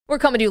We're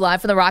coming to you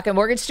live from the Rocket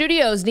Mortgage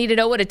Studios. Need to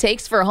know what it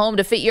takes for a home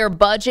to fit your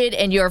budget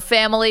and your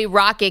family?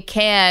 Rocket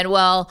can.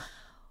 Well,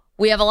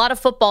 we have a lot of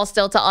football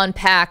still to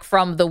unpack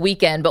from the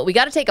weekend, but we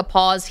got to take a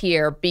pause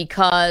here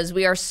because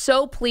we are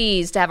so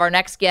pleased to have our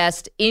next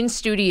guest in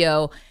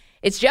studio.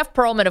 It's Jeff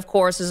Pearlman, of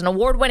course, is an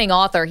award-winning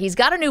author. He's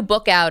got a new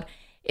book out.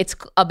 It's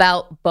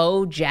about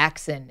Bo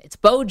Jackson. It's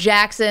Bo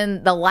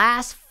Jackson, the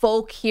last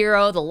folk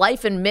hero, the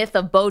life and myth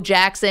of Bo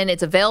Jackson.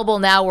 It's available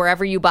now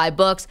wherever you buy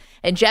books.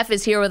 And Jeff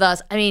is here with us.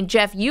 I mean,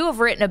 Jeff, you have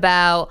written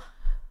about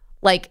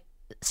like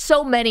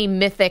so many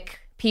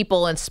mythic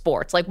people in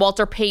sports, like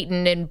Walter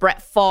Payton and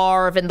Brett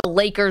Favre and the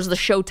Lakers, the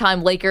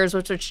Showtime Lakers,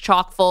 which was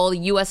chock full,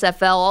 the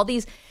USFL, all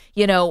these,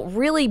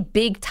 really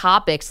big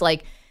topics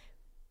like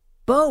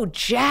Bo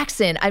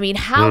Jackson. I mean,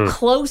 how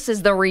close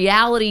is the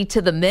reality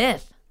to the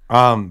myth?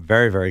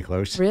 Very, very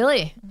close.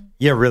 Really?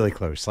 Yeah, really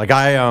close. Like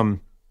I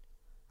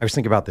was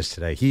thinking about this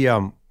today. He,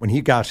 when he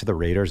got to the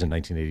Raiders in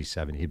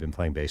 1987, he'd been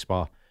playing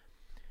baseball,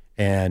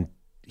 and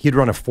he'd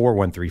run a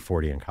 4.13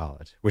 40 in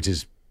college, which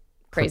is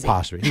crazy.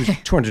 Preposterous. He was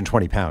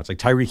 220 pounds. Like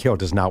Tyreek Hill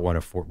does not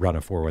want to run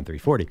a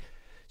 4.13 40.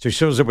 So he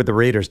shows up with the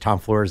Raiders. Tom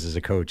Flores is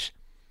a coach,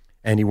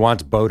 and he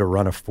wants Bo to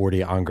run a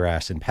 40 on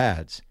grass and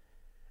pads,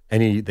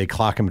 and they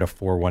clock him at a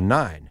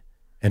 4.19,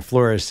 and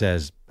Flores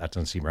says that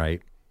doesn't seem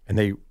right. And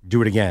they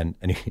do it again,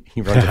 and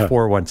he runs a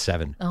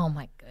 4.17. Oh,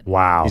 my goodness.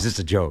 Wow. He's just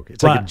a joke.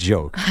 It's like a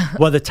joke.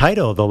 Well, the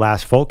title, The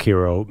Last Folk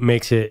Hero,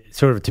 makes it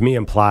sort of, to me,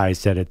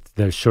 implies that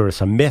there's sort of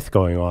some myth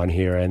going on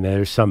here. And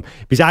there's some,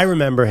 because I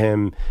remember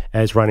him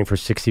as running for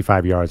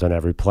 65 yards on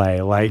every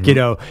play. Like,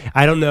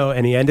 I don't know,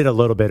 and he ended a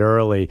little bit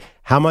early.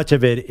 How much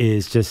of it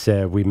is just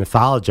we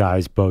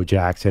mythologize Bo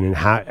Jackson, and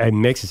how it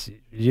makes us,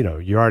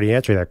 you're already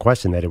answering that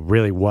question, that it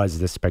really was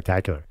this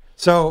spectacular.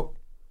 So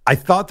I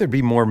thought there'd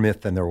be more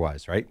myth than there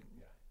was, right?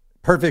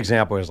 Perfect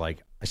example is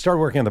like I started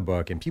working on the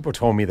book, and people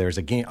told me there's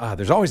a game.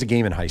 There's always a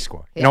game in high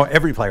school. Yeah.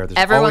 Every player.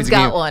 Everyone's always a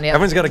got game. one. Yeah.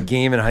 Everyone's got a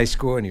game in high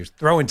school, and he was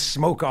throwing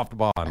smoke off the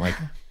ball. I'm like,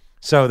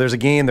 so there's a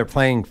game. They're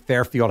playing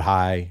Fairfield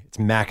High. It's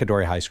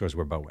McAdory High School is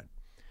where Bo went,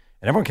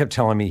 and everyone kept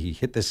telling me he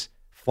hit this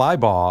fly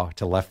ball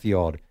to left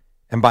field,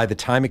 and by the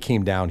time it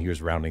came down, he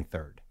was rounding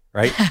third.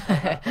 Right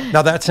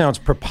now, that sounds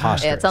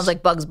preposterous. Yeah, it sounds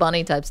like Bugs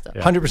Bunny type stuff.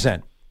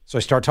 100%. So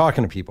I start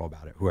talking to people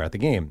about it who are at the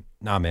game.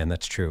 Nah, man,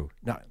 that's true.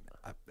 No,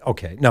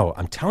 okay, no,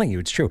 I'm telling you,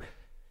 it's true.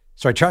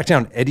 So I tracked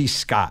down Eddie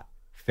Scott,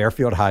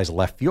 Fairfield High's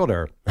left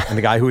fielder, and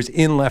the guy who was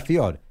in left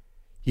field.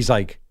 He's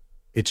like,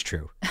 it's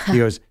true. He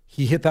goes,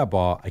 he hit that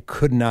ball. I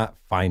could not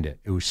find it.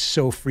 It was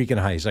so freaking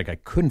high. He's like, I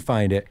couldn't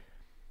find it.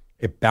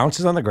 It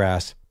bounces on the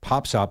grass,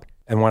 pops up,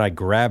 and when I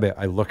grab it,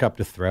 I look up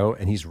to throw,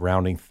 and he's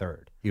rounding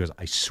third. He goes,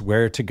 I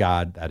swear to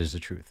God, that is the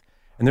truth.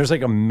 And there's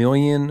like a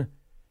million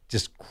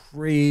just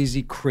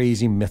crazy,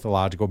 crazy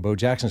mythological Bo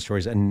Jackson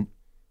stories, and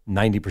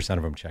 90%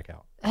 of them check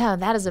out. Oh,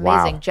 that is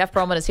amazing. Wow. Jeff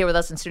Pearlman is here with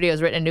us in studio.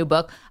 Has written a new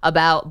book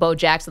about Bo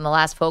Jackson, the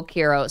last folk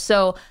hero.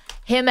 So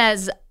him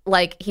as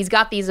he's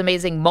got these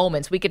amazing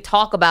moments. We could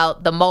talk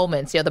about the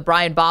moments, the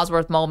Brian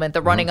Bosworth moment,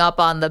 the running up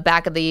on the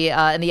back of the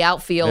in the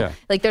outfield. Yeah.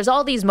 Like there's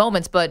all these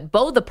moments, but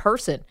Bo the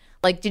person,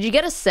 did you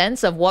get a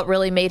sense of what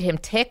really made him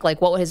tick?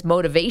 Like what his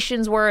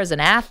motivations were as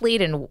an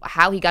athlete and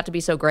how he got to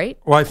be so great?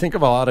 Well, I think a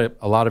lot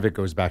of it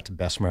goes back to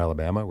Bessemer,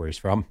 Alabama, where he's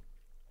from.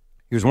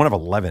 He was one of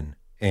 11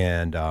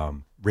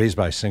 and raised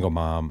by a single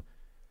mom.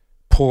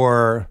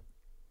 Poor,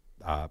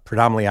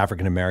 predominantly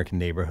African-American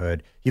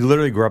neighborhood. He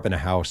literally grew up in a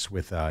house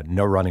with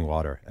no running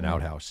water, an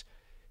outhouse.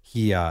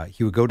 He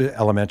would go to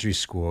elementary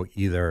school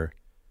either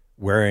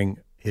wearing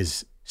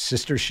his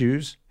sister's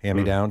shoes,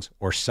 hand-me-downs,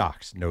 or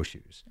socks, no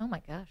shoes. Oh,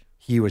 my gosh.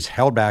 He was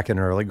held back in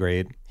an early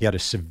grade. He had a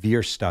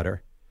severe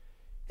stutter.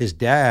 His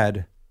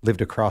dad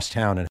lived across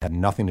town and had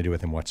nothing to do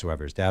with him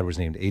whatsoever. His dad was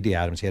named A.D.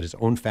 Adams. He had his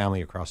own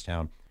family across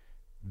town.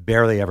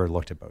 Barely ever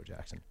looked at Bo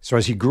Jackson. So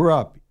as he grew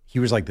up, he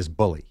was like this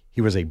bully. He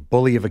was a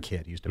bully of a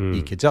kid. He used to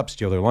beat kids up,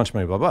 steal their lunch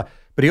money, blah, blah.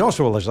 But he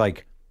also was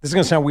like, this is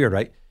going to sound weird,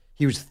 right?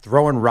 He was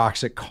throwing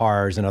rocks at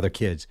cars and other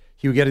kids.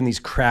 He would get in these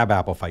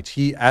crabapple fights.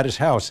 At his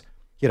house,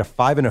 he had a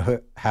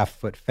 5.5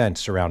 foot fence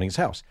surrounding his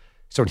house.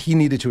 So when he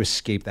needed to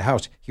escape the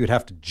house, he would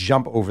have to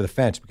jump over the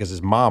fence because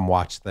his mom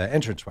watched the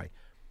entranceway.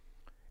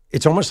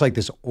 It's almost like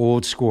this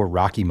old school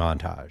Rocky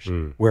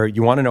montage where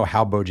you want to know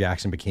how Bo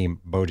Jackson became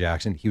Bo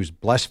Jackson. He was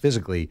blessed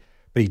physically,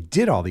 but he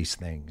did all these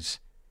things.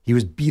 He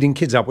was beating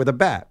kids up with a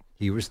bat.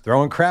 He was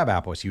throwing crab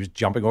apples. He was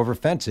jumping over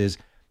fences,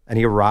 and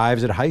he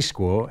arrives at high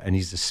school, and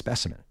he's a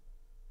specimen.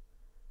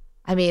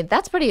 I mean,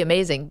 that's pretty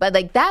amazing. But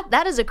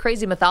that is a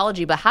crazy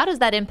mythology. But how does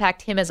that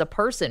impact him as a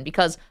person?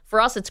 Because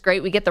for us, it's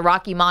great. We get the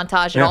Rocky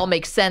montage. It all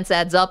makes sense,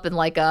 adds up in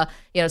like a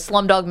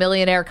Slumdog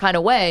Millionaire kind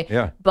of way.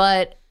 Yeah.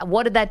 But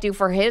what did that do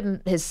for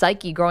him, his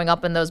psyche growing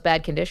up in those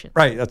bad conditions?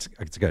 Right. That's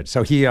good.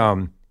 So he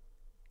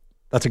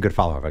that's a good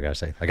follow-up, I gotta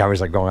say. Like I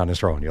was like going on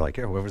this road, and you're like,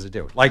 what was it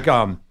do? Like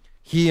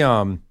he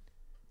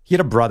had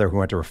a brother who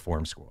went to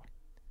reform school,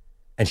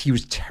 and he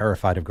was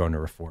terrified of going to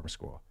reform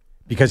school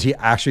because he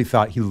actually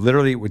thought, he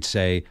literally would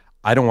say,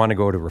 I don't want to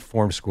go to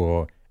reform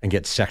school and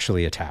get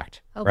sexually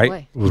attacked. Oh,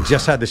 right? Boy. He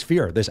just had this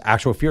fear, this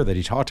actual fear that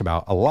he talked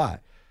about a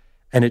lot.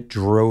 And it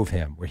drove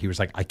him where he was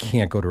like, I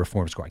can't go to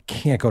reform school. I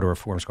can't go to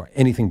reform school,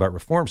 anything but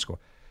reform school.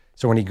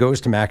 So when he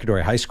goes to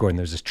McAdory High School and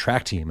there's this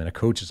track team and a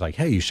coach is like,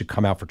 hey, you should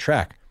come out for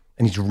track.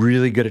 And he's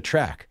really good at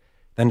track.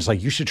 Then it's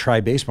like, you should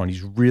try baseball. And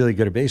he's really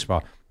good at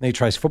baseball. Then he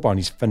tries football and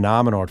he's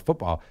phenomenal at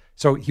football.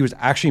 So he was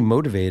actually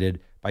motivated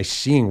by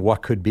seeing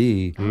what could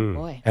be. Oh,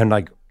 boy. And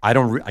like, I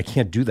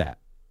can't do that.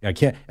 I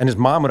can't. And his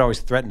mom would always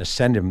threaten to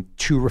send him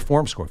to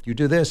reform school. If you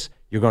do this,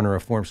 you're going to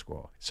reform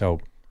school. So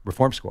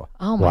reform school.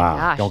 Oh my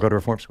gosh. Don't go to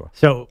reform school.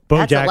 So Bo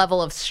That's Jack- a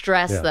level of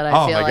stress that I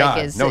Oh, feel my like God.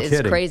 is No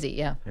kidding. crazy.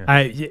 Yeah.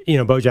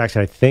 Bo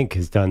Jackson, I think,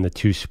 has done the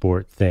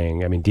two-sport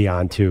thing. I mean,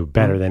 Deion, too,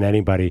 better than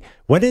anybody.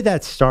 When did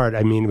that start?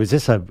 I mean, was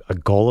this a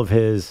goal of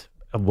his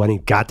when he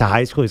got to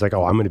high school? He's like,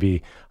 oh, I'm going to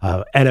be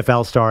an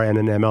NFL star and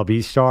an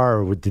MLB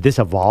star? Or did this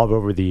evolve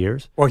over the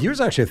years? Well, he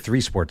was actually a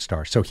three-sport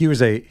star. So he was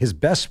his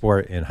best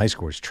sport in high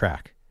school was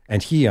track.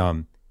 And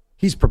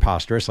he's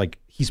preposterous. Like,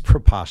 he's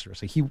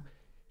preposterous. Like,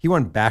 he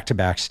won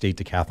back-to-back state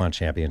decathlon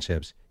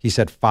championships. He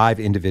set 5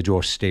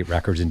 individual state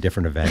records in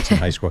different events in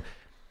high school.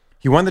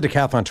 He won the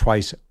decathlon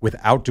twice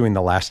without doing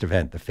the last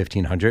event, the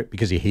 1500,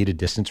 because he hated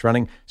distance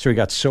running. So he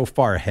got so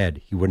far ahead,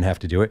 he wouldn't have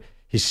to do it.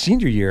 His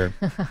senior year,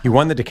 he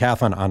won the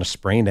decathlon on a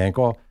sprained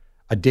ankle.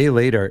 A day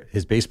later,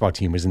 his baseball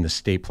team was in the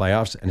state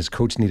playoffs, and his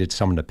coach needed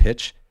someone to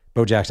pitch.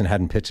 Bo Jackson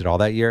hadn't pitched at all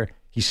that year.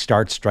 He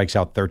starts, strikes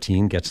out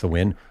 13, gets the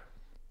win.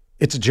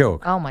 It's a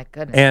joke. Oh my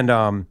goodness.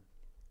 And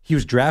he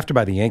was drafted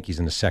by the Yankees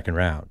in the second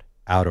round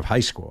out of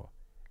high school.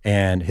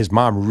 And his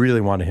mom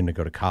really wanted him to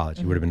go to college.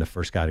 He would have been the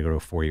first guy to go to a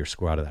 4-year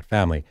school out of that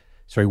family.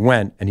 So he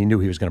went, and he knew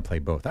he was going to play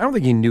both. I don't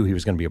think he knew he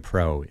was going to be a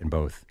pro in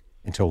both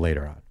until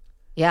later on.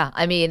 Yeah,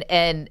 I mean,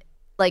 and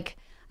like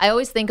I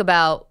always think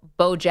about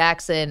Bo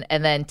Jackson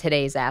and then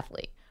today's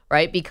athlete,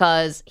 right?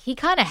 Because he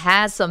kind of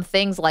has some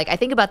things like, I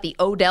think about the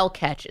Odell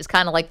catch is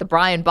kind of like the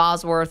Brian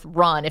Bosworth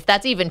run, if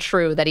that's even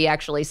true that he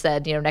actually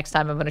said, next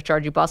time I'm going to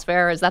charge you bus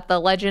fare. Is that the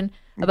legend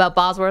about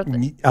Bosworth?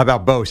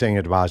 About Bo saying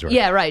it to Bosworth.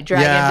 Yeah, right.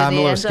 I'm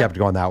a little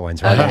skeptical on that one.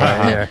 So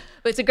yeah.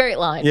 But it's a great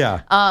line.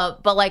 Yeah.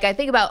 But like I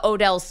think about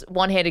Odell's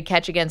one-handed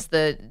catch against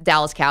the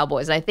Dallas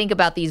Cowboys, and I think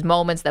about these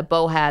moments that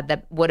Bo had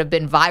that would have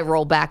been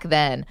viral back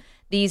then.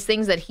 These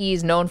things that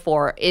he's known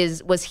for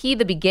was he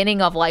the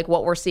beginning of like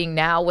what we're seeing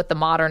now with the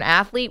modern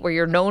athlete, where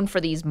you're known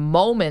for these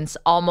moments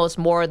almost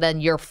more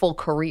than your full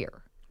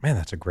career? Man,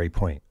 that's a great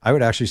point. I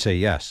would actually say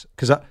yes,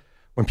 because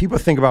when people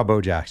think about Bo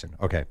Jackson,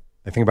 okay,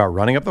 they think about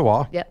running up the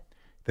wall. Yep.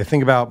 They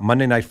think about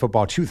Monday Night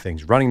Football, 2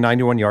 things: running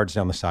 91 yards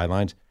down the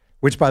sidelines,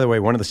 which, by the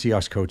way, one of the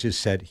Seahawks coaches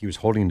said he was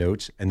holding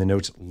notes, and the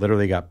notes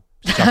literally got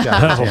sucked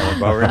out of his hand when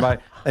Bo ran by,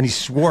 and he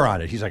swore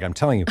on it. He's like, I'm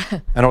telling you.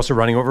 And also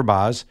running over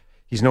Boz.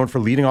 He's known for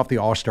leading off the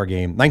All-Star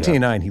game.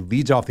 1989, he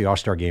leads off the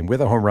All-Star game with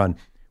a home run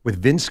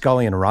with Vin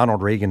Scully and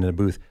Ronald Reagan in the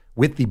booth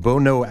with the Bo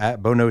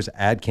Knows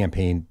ad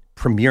campaign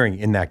premiering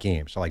in that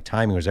game. So, like,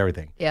 timing was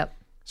everything. Yep.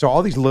 So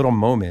all these little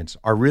moments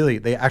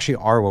they actually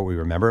are what we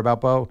remember about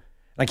Bo.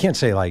 And I can't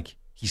say, like,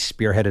 he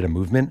spearheaded a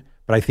movement,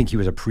 but I think he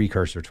was a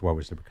precursor to what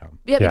was to become.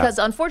 Yeah, because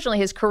unfortunately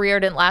his career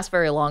didn't last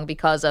very long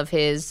because of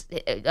his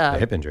the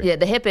hip injury. Yeah,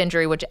 the hip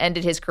injury, which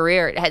ended his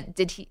career.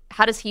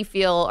 How does he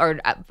feel, or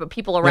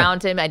people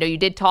around him? I know you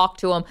did talk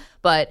to him,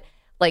 but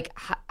like,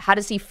 how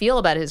does he feel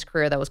about his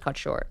career that was cut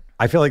short?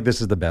 I feel like this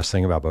is the best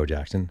thing about Bo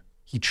Jackson.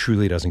 He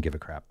truly doesn't give a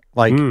crap.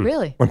 Like,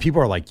 Really? When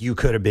people are like, you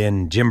could have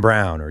been Jim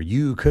Brown or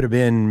you could have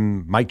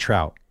been Mike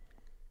Trout,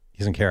 he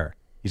doesn't care.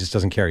 He just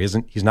doesn't care.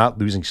 He's not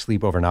losing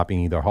sleep over not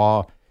being either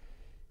Hall.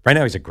 Right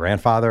now, he's a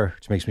grandfather,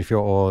 which makes me feel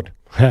old.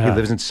 He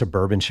lives in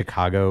suburban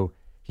Chicago.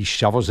 He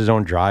shovels his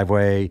own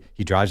driveway.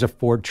 He drives a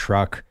Ford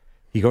truck.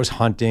 He goes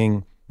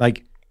hunting.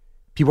 Like,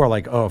 people are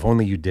like, oh, if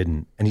only you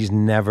didn't. And he's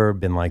never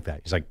been like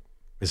that. He's like,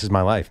 this is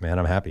my life, man.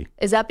 I'm happy.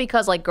 Is that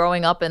because like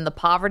growing up in the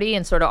poverty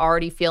and sort of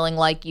already feeling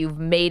like you've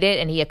made it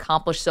and he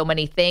accomplished so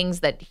many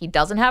things that he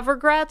doesn't have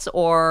regrets,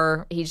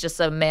 or he's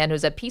just a man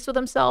who's at peace with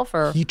himself?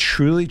 Or he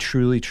truly,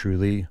 truly,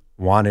 truly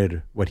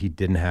wanted what he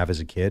didn't have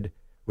as a kid,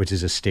 which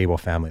is a stable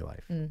family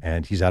life.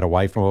 And he's had a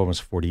wife for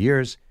almost 40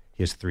 years.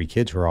 He has 3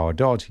 kids who are all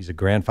adults. He's a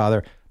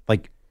grandfather.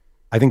 Like,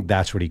 I think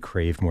that's what he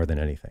craved more than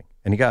anything.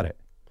 And he got it.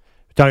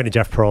 Talking to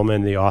Jeff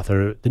Pearlman, the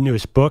author of the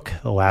newest book,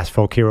 The Last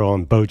Folk Hero,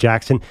 on Bo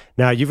Jackson.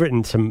 Now, you've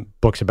written some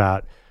books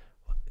about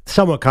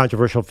somewhat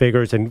controversial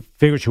figures and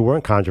figures who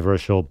weren't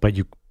controversial, but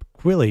you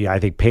really, I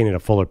think, painted a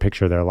fuller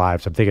picture of their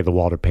lives. I'm thinking of the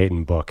Walter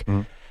Payton book.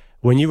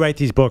 When you write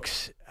these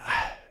books,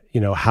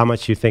 how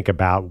much you think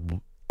about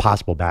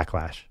possible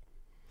backlash?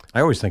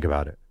 I always think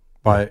about it,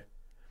 but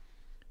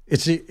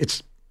it's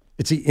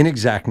the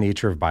inexact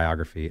nature of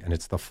biography, and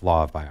it's the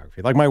flaw of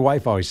biography. Like, my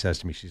wife always says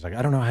to me, she's like,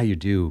 I don't know how you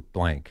do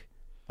blank.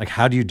 Like,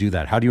 how do you do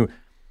that?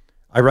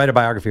 I write a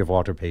biography of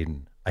Walter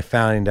Payton. I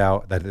found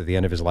out that at the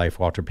end of his life,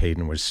 Walter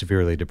Payton was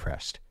severely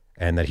depressed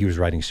and that he was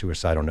writing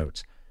suicidal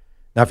notes.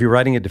 Now, if you're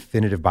writing a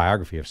definitive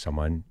biography of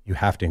someone, you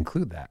have to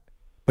include that,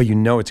 but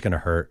it's going to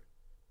hurt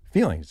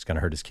feelings. It's going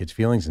to hurt his kids'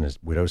 feelings and his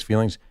widow's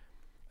feelings.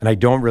 And I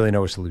don't really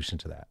know a solution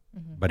to that.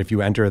 But if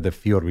you enter the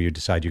field where you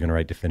decide you're going to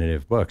write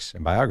definitive books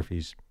and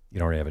biographies, you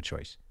don't really have a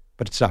choice.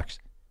 But it sucks.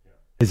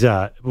 Is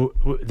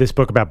this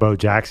book about Bo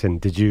Jackson?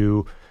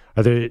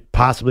 Are there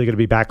possibly going to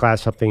be backlash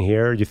something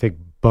here? Do you think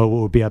Bo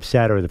would be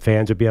upset or the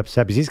fans would be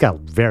upset? Because he's got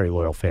very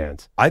loyal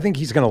fans. I think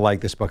he's going to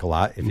like this book a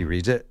lot if he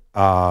reads it.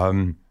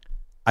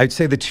 I'd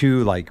say the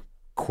two, like,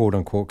 quote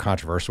unquote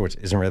controversial, which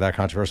isn't really that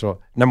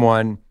controversial. Number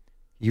one,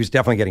 he was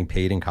definitely getting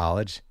paid in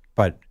college,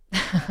 but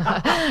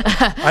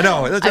I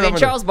know. I mean,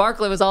 Charles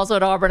Barkley was also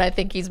at Auburn. I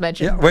think he's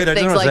mentioned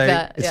things like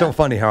that. It's so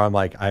funny how I'm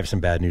like, I have some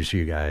bad news for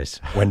you guys.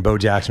 When Bo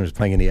Jackson was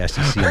playing in the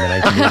SEC in the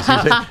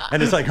 1980s,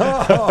 and it's like,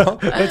 oh,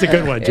 that's a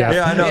good one, Jeff.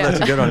 Yeah, I know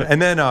that's a good one.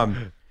 And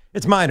then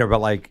it's minor,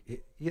 but like,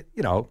 you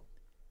know,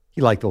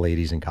 he liked the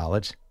ladies in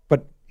college,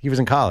 but he was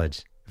in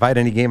college. If I had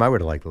any game, I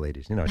would have liked the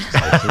ladies. You know, it's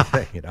just like,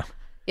 thing, you know.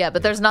 Yeah,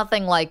 but there's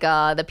nothing like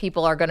that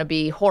people are going to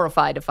be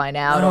horrified to find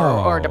out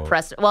or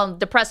depressed. Well,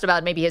 depressed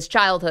about maybe his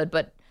childhood,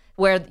 but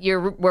where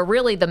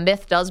really the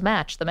myth does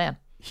match the man.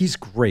 He's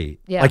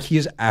great. Yeah. Like, he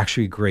is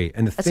actually great.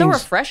 And it's so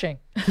refreshing.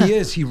 He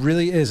is. He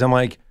really is. I'm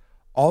like,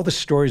 all the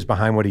stories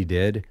behind what he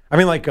did. I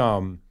mean, like,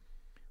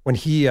 when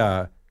he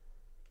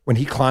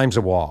climbs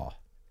a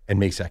wall and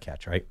makes that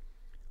catch, right?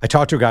 I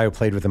talked to a guy who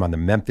played with him on the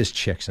Memphis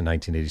Chicks in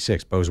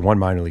 1986, Bo's one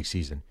minor league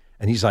season.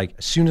 And he's like,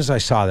 as soon as I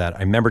saw that, I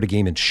remembered a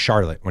game in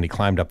Charlotte when he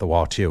climbed up the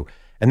wall too.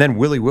 And then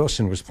Willie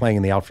Wilson was playing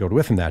in the outfield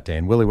with him that day.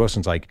 And Willie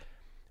Wilson's like,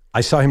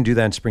 I saw him do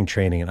that in spring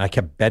training, and I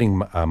kept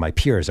betting my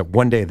peers that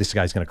one day this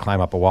guy's going to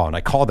climb up a wall. And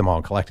I called them all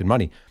and collected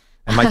money.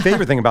 And my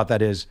favorite thing about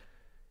that is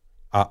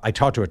I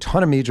talked to a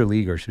ton of major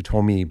leaguers who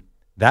told me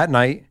that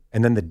night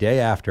and then the day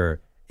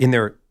after in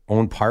their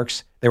own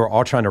parks, they were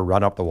all trying to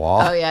run up the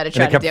wall. Oh, yeah, to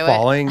try to do it. And they kept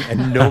falling,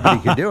 and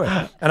nobody could do it.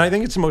 And I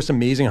think it's the most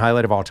amazing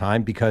highlight of all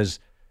time because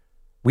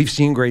we've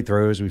seen great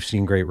throws, we've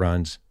seen great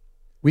runs.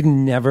 We've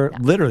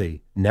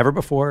literally, never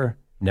before,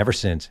 never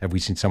since have we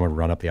seen someone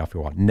run up the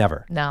outfield wall.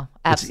 Never. No,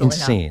 absolutely It's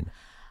insane.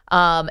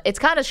 It's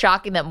kind of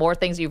shocking that more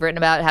things you've written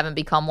about haven't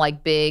become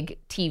like big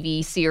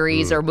TV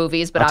series or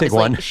movies, but obviously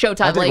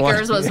Showtime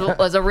Lakers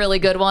was a really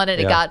good one,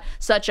 and it got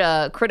such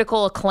a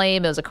critical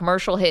acclaim. It was a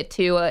commercial hit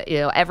too.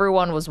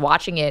 Everyone was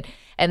watching it,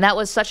 and that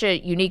was such a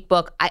unique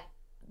book.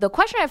 The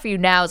question I have for you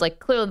now is, like,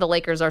 clearly the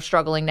Lakers are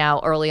struggling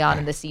now early on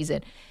in the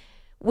season.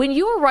 When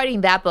you were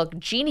writing that book,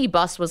 Jeannie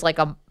Buss was like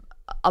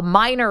a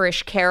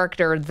minor-ish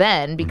character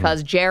then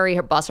because Jerry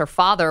Buss, her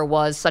father,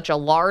 was such a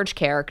large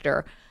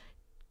character.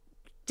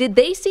 Did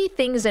they see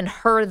things in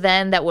her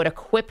then that would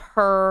equip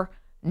her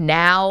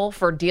now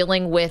for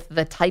dealing with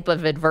the type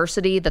of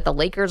adversity that the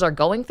Lakers are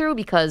going through?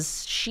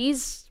 Because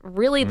she's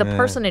really the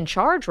person in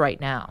charge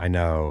right now. I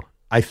know.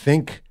 I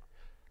think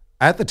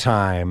at the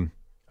time,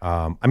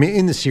 I mean,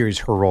 in the series,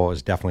 her role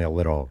is definitely a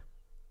little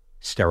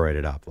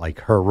steroided up.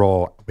 Like, her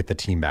role with the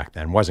team back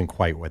then wasn't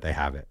quite what they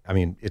have it. I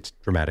mean, it's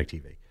dramatic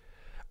TV.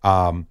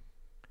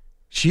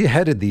 She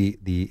headed the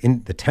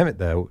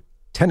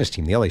tennis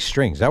team, the LA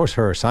Strings. That was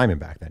her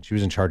assignment back then. She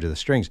was in charge of the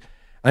strings.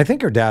 And I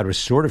think her dad was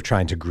sort of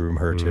trying to groom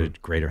her to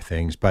greater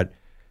things. But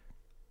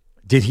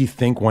did he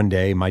think one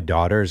day my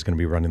daughter is going to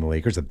be running the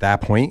Lakers? At that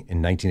point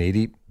in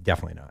 1980,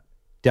 definitely not.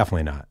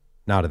 Definitely not.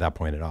 Not at that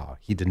point at all.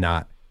 He did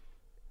not.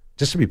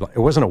 Just to be blunt, it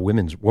wasn't a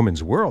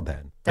woman's world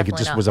then. Definitely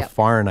like, it just was a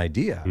foreign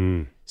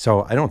idea.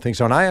 So I don't think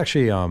so. And I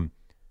actually, I'm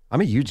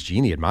a huge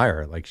Jeannie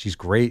admirer. Like, she's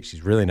great.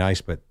 She's really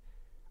nice. But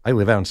I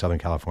live out in Southern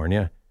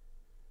California.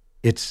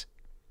 It's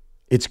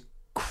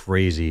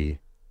crazy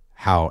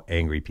how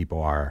angry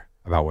people are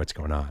about what's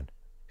going on.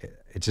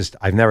 It's just,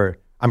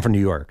 I'm from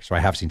New York, so I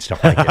have seen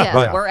stuff like that.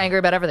 Yeah, we're angry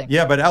about everything.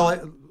 Yeah,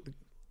 but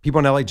people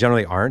in LA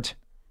generally aren't.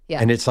 Yeah.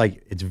 And it's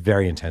like, it's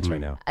very intense right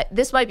now.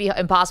 This might be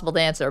impossible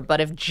to answer,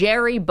 but if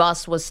Jerry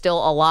Buss was still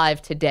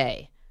alive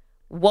today,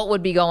 what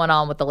would be going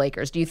on with the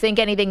Lakers? Do you think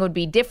anything would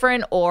be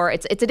different? Or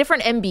it's a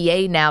different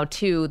NBA now,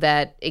 too,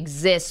 that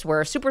exists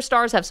where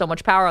superstars have so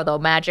much power, although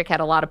Magic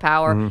had a lot of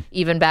power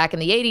even back in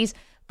the 80s.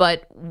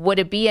 But would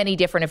it be any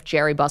different if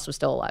Jerry Buss was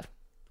still alive?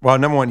 Well,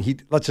 number one,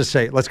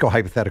 let's go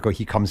hypothetical.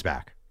 He comes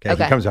back.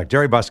 Okay. He comes back.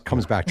 Jerry Buss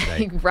comes back today.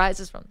 He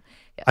rises from.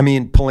 Yeah. I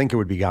mean, Pelinka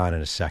would be gone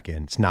in a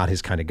second. It's not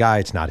his kind of guy.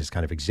 It's not his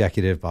kind of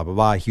executive, blah, blah,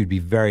 blah. He would be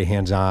very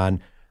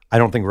hands-on. I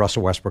don't think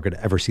Russell Westbrook could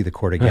ever see the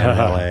court again in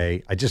LA.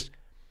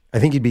 I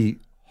think he'd be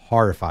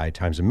horrified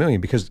times a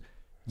million because,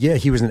 yeah,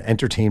 he was an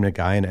entertainment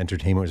guy and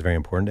entertainment was very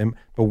important to him.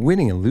 But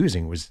winning and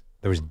losing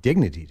there was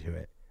dignity to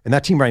it. And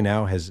that team right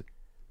now has,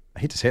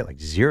 I hate to say it, like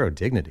zero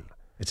dignity.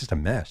 It's just a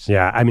mess.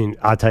 Yeah, I mean,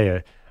 I'll tell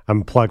you,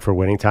 I'm plugged for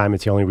Winning Time.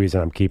 It's the only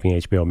reason I'm keeping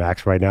HBO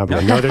Max right now.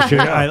 Because I know they're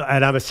shooting,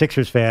 and I'm a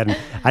Sixers fan.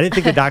 I didn't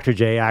think the Dr.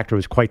 J actor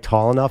was quite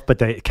tall enough, but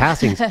the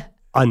casting's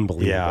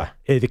unbelievable. Yeah.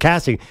 The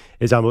casting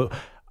is unbelievable.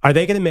 Are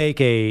they going to make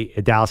a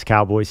Dallas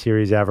Cowboys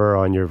series ever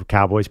on your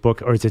Cowboys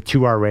book, or is it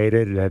too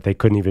R-rated that they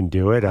couldn't even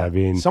do it? I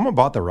mean, someone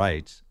bought the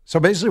rights. So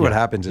basically, what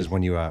happens is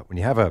when you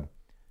have a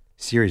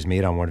series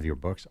made on one of your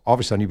books, all of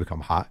a sudden you become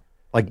hot.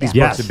 Like these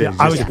books have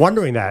been. I was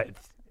wondering that.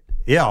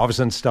 Yeah, all of a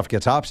sudden stuff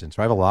gets optioned.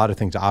 So I have a lot of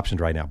things optioned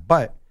right now,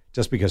 but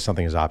just because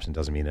something is optioned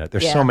doesn't mean that.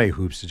 There's so many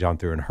hoops to jump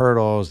through and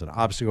hurdles and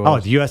obstacles. Oh,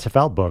 the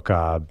USFL book,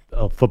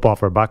 Football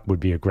for a Buck, would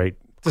be a great.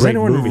 Does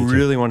anyone movie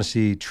really want to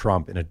see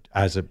Trump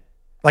as a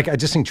Like, I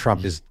just think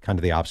Trump is kind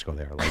of the obstacle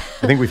there. Like,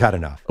 I think we've had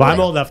enough. Well, I'm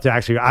old enough to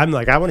actually. I'm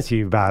like, I want to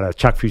see about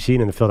Chuck Fusine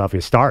and the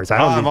Philadelphia Stars. I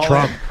don't need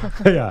Trump.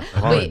 Yeah.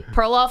 Wait,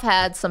 Perloff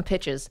had some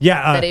pitches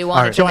Yeah, that he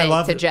wanted so to I make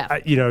love to Jeff.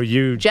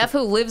 Jeff,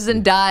 who lives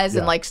and dies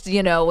and like,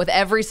 with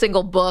every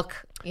single book,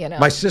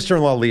 My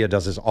sister-in-law Leah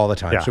does this all the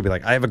time. Yeah. She'll be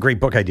like, I have a great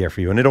book idea for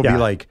you. And it'll be Yeah.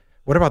 like,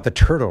 what about the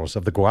turtles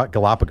of the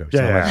Galapagos?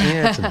 Yeah, And I'm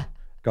yeah. like,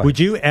 go ahead. Would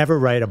you ever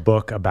write a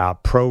book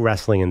about pro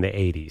wrestling in the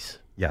 80s?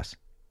 Yes.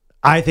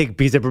 I think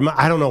because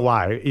I don't know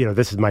why.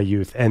 This is my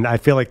youth, and I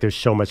feel like there's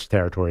so much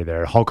territory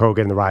there. Hulk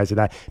Hogan, the rise of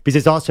that. Because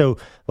it's also,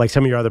 like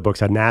some of your other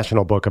books, a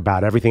national book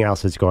about everything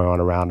else that's going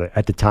on around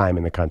at the time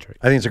in the country.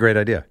 I think it's a great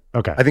idea.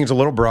 Okay. I think it's a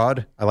little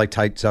broad. I like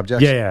tight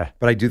subjects. Yeah.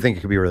 But I do think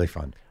it could be really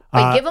fun.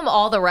 Wait, give him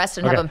all the rest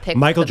and have him pick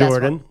Michael the best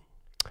Jordan,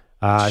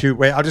 Shoot,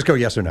 wait, I'll just go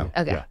yes or no. one.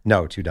 Okay. Yeah.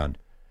 No, too done.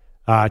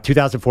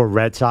 2004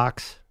 Red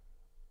Sox.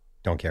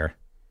 Don't care.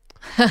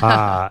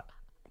 I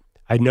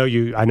know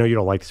you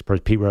don't like this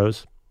person, Pete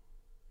Rose.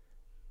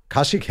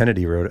 Kasia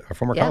Kennedy wrote, a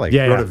former Yeah. colleague,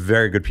 Yeah, wrote yeah. a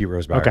very good Pete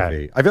Rose biography.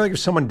 Okay. I feel like if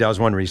someone does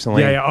one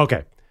recently, Yeah,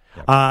 okay.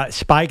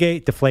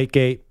 Spygate,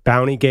 Deflategate,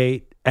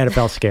 Bountygate,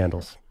 NFL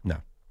scandals. no,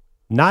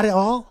 Not at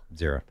all?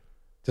 zero.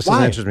 This Why?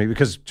 doesn't interest me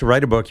because to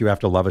write a book, you have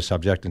to love a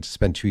subject, and to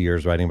spend 2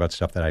 years writing about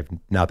stuff that I've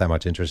not that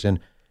much interest in,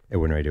 it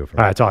wouldn't really do it for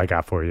me. That's all I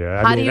got for you.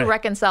 How do you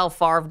reconcile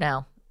Favre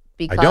now?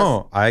 Because I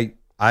don't.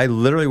 I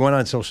literally went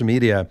on social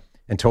media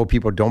and told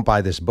people don't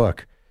buy this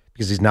book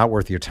because he's not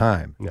worth your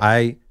time. Yeah.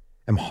 I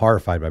am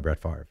horrified by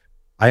Brett Favre.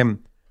 This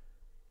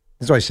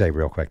is what I say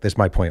real quick. This is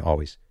my point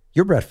always.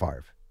 You're Brett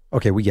Favre.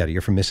 Okay, we get it.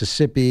 You're from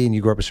Mississippi and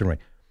you grew up a certain way.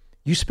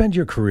 You spend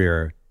your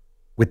career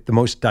with the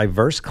most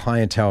diverse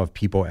clientele of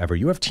people ever.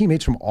 You have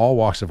teammates from all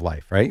walks of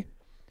life, right?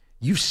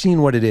 You've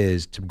seen what it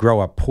is to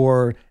grow up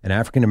poor and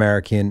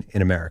African-American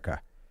in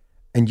America.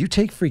 And you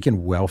take freaking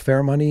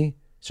welfare money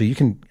so you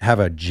can have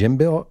a gym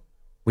bill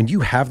when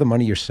you have the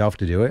money yourself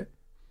to do it.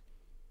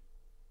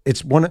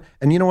 It's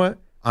and you know what?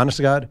 Honest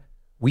to God,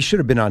 we should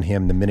have been on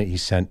him the minute he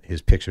sent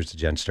his pictures to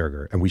Jen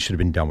Sturger, and we should have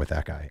been done with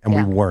that guy. And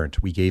Yeah. we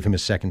weren't. We gave him a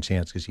second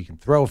chance because he can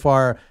throw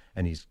far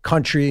and he's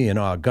country and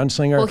a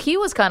gunslinger. Well, he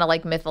was kind of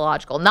like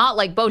mythological. Not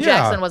like Bo Yeah.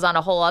 Jackson was on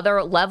a whole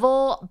other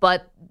level,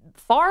 but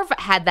Favre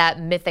had that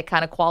mythic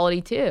kind of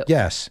quality too.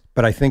 Yes,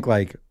 but I think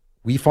like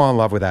we fall in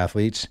love with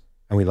athletes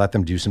and we let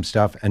them do some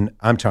stuff. And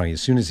I'm telling you,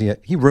 as soon as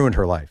he ruined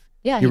her life.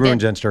 Yeah, he he ruined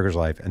did. Jen Sturger's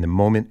life. And the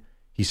moment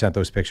he sent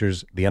those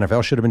pictures, the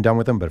NFL should have been done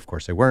with him, but of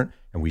course they weren't,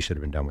 and we should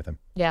have been done with him.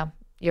 Yeah,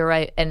 you're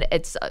right. And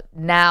it's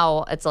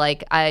now it's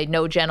like I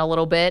know Jen a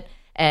little bit,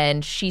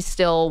 and she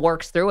still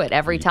works through it.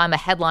 Every time a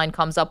headline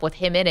comes up with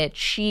him in it,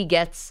 she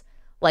gets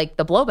like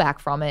the blowback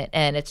from it,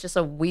 and it's just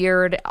a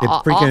weird,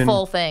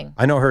 awful thing.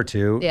 I know her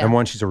too. Yeah. And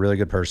one, she's a really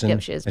good person.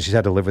 Yep, she is. And she's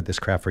had to live with this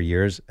crap for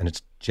years, and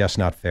it's just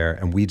not fair.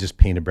 And we just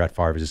painted Brett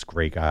Favre as this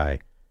great guy.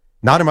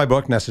 Not in my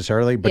book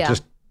necessarily, but Yeah.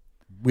 just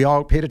we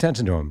all paid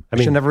attention to him. I should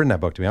mean- have never written that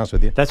book, to be honest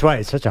with you. That's why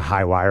it's such a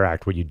high wire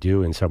act what you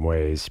do in some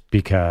ways,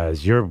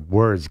 because your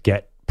words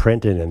get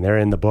printed and they're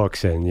in the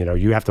books, and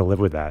you have to live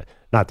with that.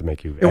 Not to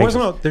make you. It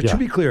wasn't. To Yeah.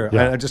 be clear,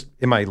 Yeah. I just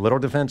in my little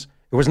defense,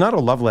 it was not a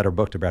love letter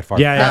book to Brett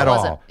Favre Yeah, yeah. at No, it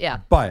wasn't. all. Yeah.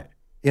 But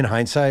in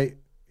hindsight,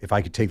 if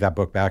I could take that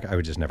book back, I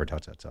would just never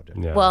touch that subject.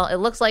 Yeah. Well, it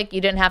looks like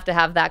you didn't have to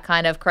have that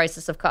kind of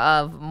crisis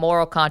of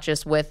moral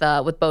conscience with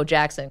Bo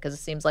Jackson, because it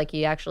seems like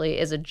he actually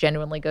is a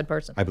genuinely good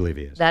person. I believe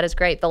he is. That is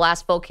great. The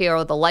Last Folk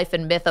Hero, The Life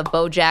and Myth of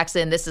Bo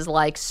Jackson. This is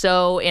like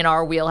so in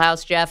our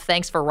wheelhouse, Jeff.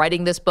 Thanks for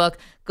writing this book.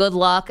 Good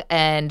luck,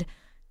 and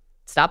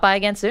stop by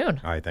again soon.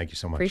 All right, thank you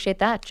so much. Appreciate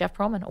that. Jeff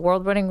Perlman,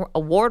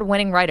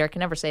 award-winning writer. Can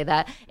never say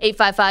that.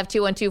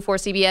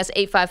 855-212-4CBS,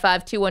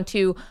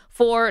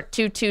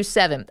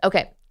 855-212-4227.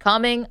 Okay,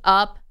 coming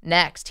up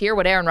next, hear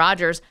what Aaron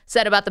Rodgers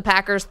said about the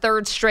Packers'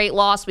 third straight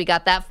loss. We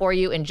got that for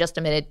you in just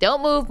a minute.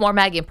 Don't move. More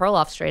Maggie and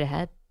Perloff straight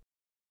ahead.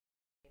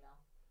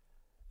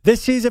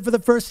 This season, for the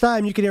first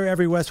time, you can hear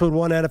every Westwood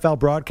One NFL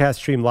broadcast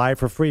stream live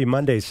for free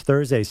Mondays,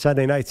 Thursdays,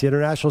 Sunday nights, the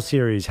International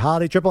Series,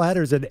 holiday triple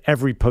headers, and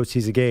every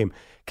postseason game.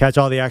 Catch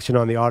all the action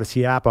on the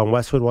Odyssey app on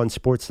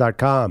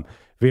WestwoodOneSports.com,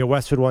 via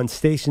Westwood One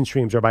station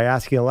streams, or by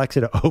asking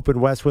Alexa to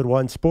open Westwood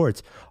One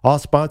Sports. All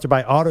sponsored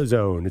by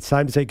AutoZone. It's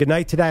time to say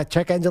goodnight to that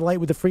check engine light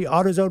with the free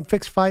AutoZone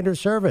Fix Finder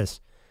service.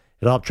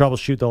 It'll help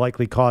troubleshoot the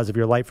likely cause of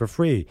your light for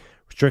free.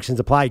 Restrictions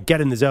apply. Get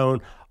in the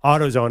zone.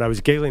 AutoZone. I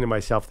was giggling to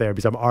myself there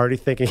because I'm already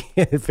thinking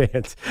in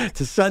advance. It's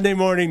a Sunday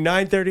morning,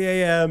 9:30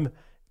 a.m.,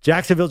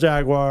 Jacksonville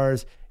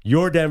Jaguars,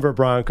 your Denver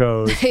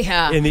Broncos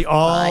Yeah, in the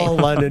all fine.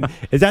 London.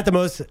 Is that the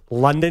most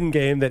London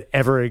game that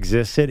ever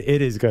existed?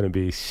 It is going to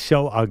be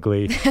so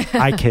ugly.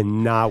 I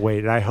cannot wait.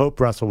 And I hope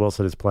Russell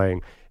Wilson is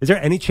playing. Is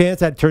there any chance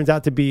that turns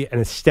out to be an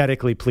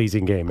aesthetically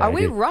pleasing game? Are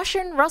we Maggie?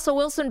 rushing Russell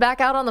Wilson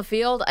back out on the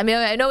field? I mean,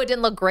 I know it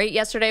didn't look great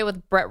yesterday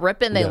with Brett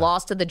Rippon. They Yeah.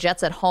 lost to the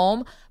Jets at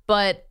home,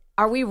 but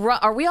are we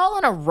all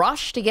in a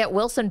rush to get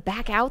Wilson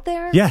back out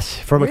there? Yes,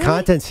 from Really? a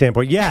content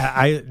standpoint.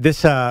 Yeah,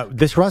 this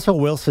Russell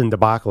Wilson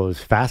debacle is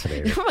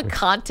fascinating. From a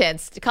content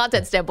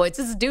standpoint, it's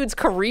this dude's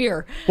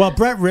career. Well,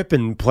 Brett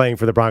Rippon playing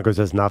for the Broncos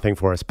does nothing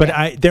for us, but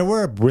there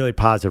were really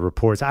positive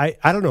reports. I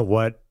don't know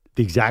what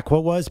the exact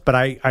quote was, but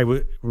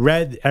I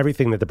read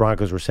everything that the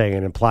Broncos were saying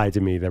and implied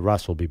to me that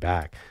Russ will be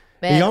back.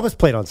 Man, he almost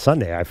played on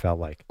Sunday, I felt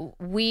like.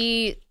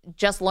 We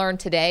just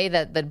learned today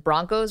that the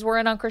Broncos were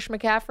in on Christian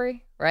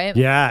McCaffrey, right?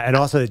 Yeah, and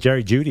also that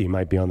Jerry Jeudy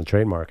might be on the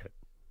trade market,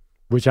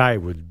 which I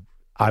would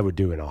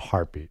do in a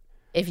heartbeat.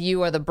 If you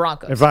were the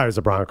Broncos. If I was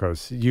the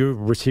Broncos, your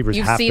receivers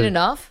You've have seen to,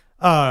 enough?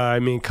 I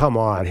mean, come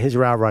on. His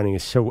route running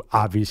is so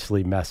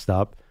obviously messed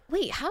up.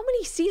 Wait, how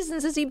many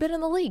seasons has he been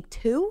in the league?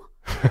 2?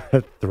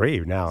 3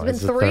 now.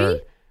 It's been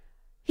 3?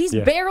 He's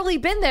barely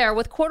been there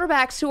with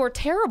quarterbacks who are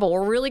terrible.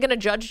 We're really going to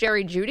judge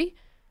Jerry Jeudy?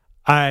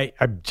 I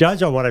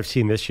judge on what I've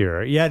seen this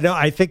year. Yeah, no,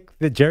 I think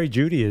that Jerry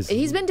Jeudy is...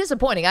 He's been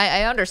disappointing.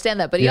 I understand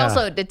that, but he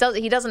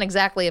doesn't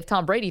exactly have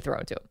Tom Brady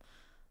thrown to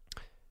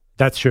him.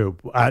 That's true.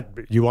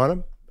 You want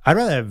him? I'd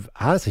rather have,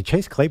 honestly,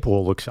 Chase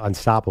Claypool looks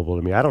unstoppable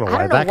to me. I don't know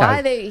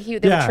why. They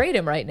would trade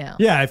him right now.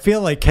 Yeah, I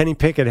feel like Kenny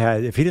Pickett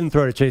if he didn't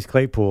throw to Chase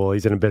Claypool,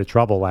 he's in a bit of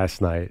trouble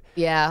last night.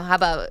 Yeah, how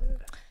about...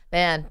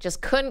 Man,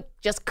 just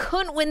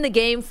couldn't win the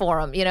game for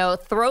him.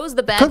 Throws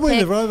the bad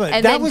pick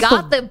and then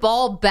got the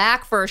ball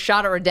back for a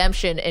shot at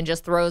redemption and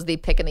just throws the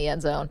pick in the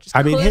end zone.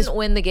 Couldn't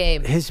win the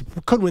game.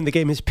 Couldn't win the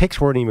game. His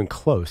picks weren't even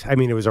close. I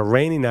mean, it was a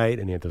rainy night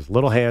and he had those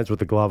little hands with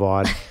the glove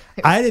on.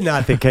 I did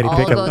not think Kenny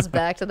Pickett... All goes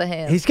back to the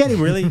hands. He's getting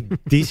really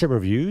decent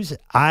reviews.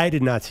 I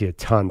did not see a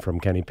ton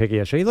from Kenny Pickett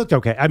yesterday. He looked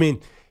okay. I mean,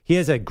 he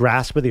has a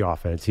grasp of the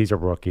offense. He's a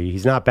rookie.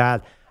 He's not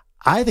bad.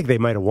 I think they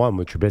might have won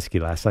with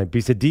Trubisky last night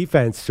because the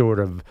defense sort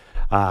of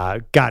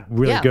got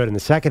really good in the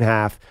second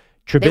half.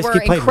 Trubisky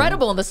they were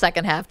incredible in the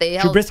second half.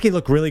 Trubisky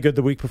looked really good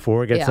the week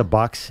before against the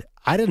Bucs.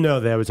 I didn't know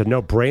that was a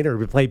no-brainer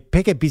to play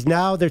Pickett because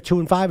now they're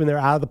 2-5 and they're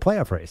out of the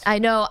playoff race. I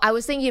know. I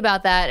was thinking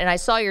about that, and I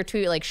saw your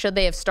tweet, like, should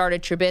they have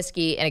started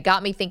Trubisky? And it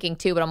got me thinking,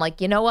 too. But I'm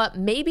like, you know what?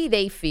 Maybe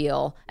they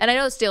feel, and I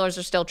know the Steelers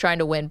are still trying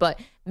to win,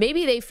 but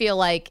maybe they feel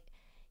like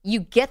you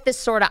get this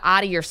sort of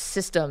out of your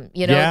system,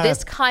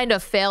 this kind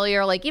of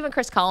failure. Like even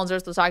Chris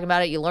Collinsworth was talking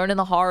about it. You learn in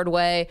the hard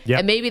way. Yep.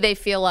 And maybe they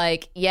feel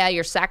like,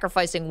 you're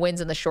sacrificing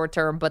wins in the short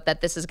term, but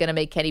that this is going to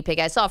make Kenny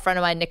Pickett. I saw a friend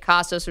of mine, Nick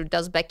Costos, who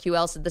does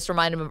BetQL, said this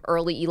reminded him of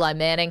early Eli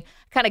Manning.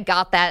 Kind of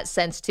got that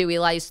sense too.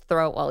 Eli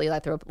threw a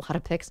lot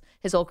of picks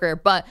his whole career,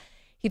 but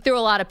he threw a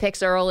lot of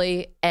picks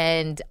early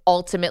and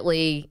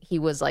ultimately he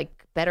was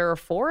like better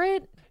for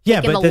it.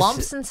 Taking the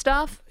lumps and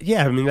stuff.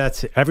 Yeah, I mean,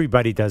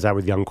 everybody does that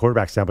with young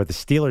quarterbacks now, but the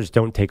Steelers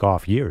don't take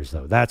off years,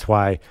 though. That's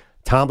why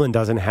Tomlin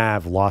doesn't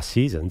have lost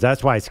seasons.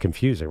 That's why it's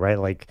confusing, right?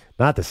 Like,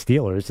 not the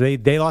Steelers.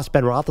 They lost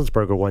Ben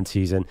Roethlisberger one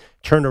season,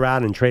 turned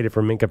around and traded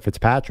for Minkah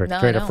Fitzpatrick,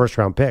 traded a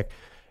first-round pick.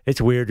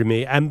 It's weird to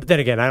me. And then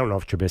again, I don't know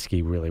if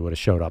Trubisky really would have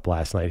showed up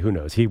last night. Who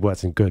knows? He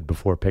wasn't good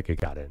before Pickett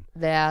got in.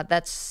 Yeah,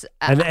 that's...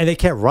 And they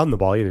can't run the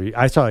ball either.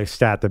 I saw a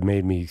stat that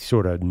made me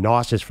sort of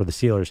nauseous for the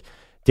Steelers.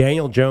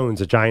 Daniel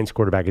Jones, a Giants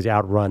quarterback, has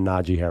outrun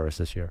Najee Harris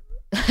this year.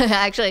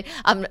 Actually,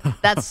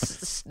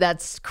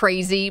 that's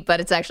crazy, but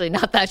it's actually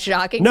not that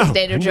shocking because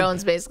Daniel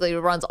Jones basically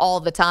runs all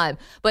the time.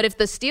 But if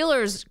the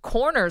Steelers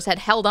corners had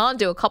held on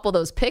to a couple of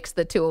those picks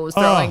that Tua was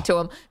throwing to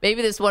him,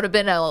 maybe this could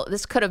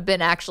have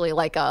been actually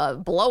like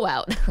a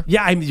blowout.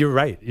 Yeah, I mean, you're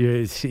right.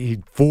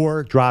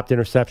 4 dropped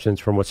interceptions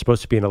from what's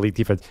supposed to be an elite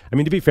defense. I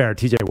mean, to be fair,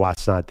 TJ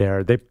Watt's not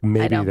there. They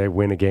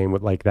win a game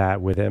like that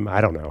with him.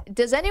 I don't know.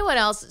 Does anyone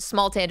else?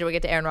 Small tangent. We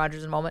get to Aaron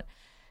Rodgers in a moment.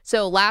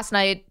 So last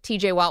night,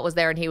 TJ Watt was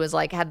there and he was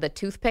like, had the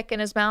toothpick in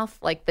his mouth,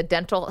 like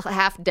the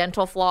half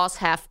dental floss,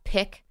 half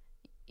pick.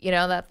 You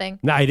know that thing?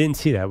 No, I didn't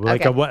see that.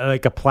 Like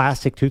a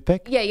plastic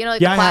toothpick? Yeah, the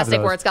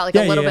plastic where it's got like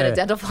a little bit of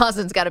dental floss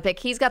and it's got a pick.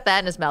 He's got that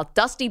in his mouth.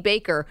 Dusty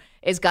Baker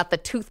has got the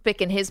toothpick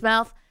in his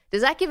mouth.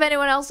 Does that give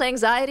anyone else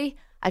anxiety?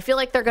 I feel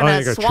like they're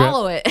going to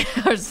swallow it.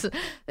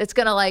 It's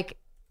going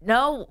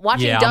to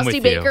watching Dusty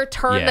Baker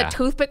turn the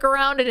toothpick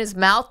around in his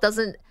mouth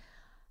doesn't...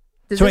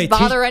 Does this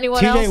bother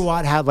anyone else? TJ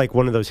Watt had like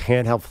one of those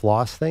handheld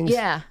floss things.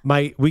 Yeah.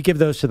 We give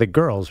those to the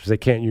girls because they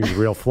can't use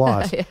real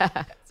floss.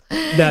 Yeah.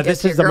 Now,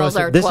 this is the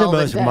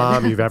most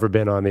mom you've ever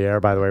been on the air,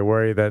 by the way,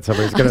 worried that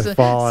somebody's going to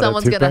fall on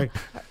a toothpick.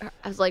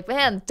 I was like,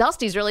 man,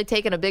 Dusty's really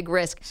taking a big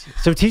risk.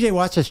 So TJ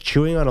Watt's just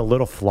chewing on a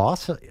little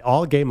floss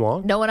all game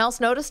long? No one else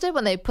noticed it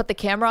when they put the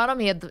camera on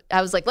him?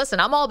 I was like,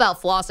 listen, I'm all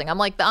about flossing. I'm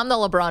the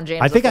LeBron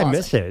James I think I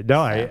missed it.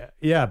 No,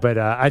 but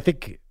I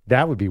think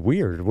that would be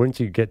weird. Wouldn't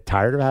you get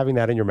tired of having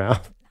that in your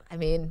mouth? I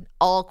mean,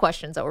 all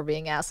questions that were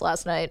being asked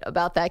last night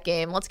about that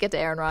game. Let's get to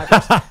Aaron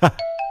Rodgers.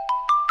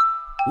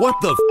 What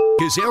the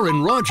is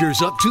Aaron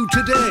Rodgers up to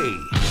today?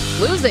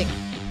 Losing.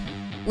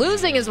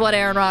 Losing is what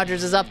Aaron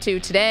Rodgers is up to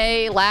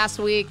today, last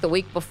week, the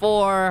week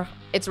before.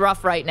 It's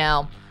rough right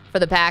now for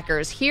the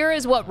Packers. Here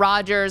is what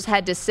Rodgers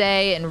had to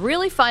say and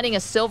really finding a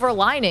silver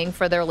lining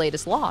for their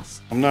latest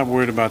loss. I'm not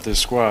worried about this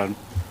squad.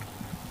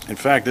 In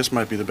fact, this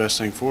might be the best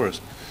thing for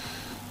us.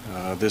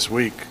 This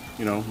week,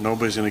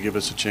 nobody's going to give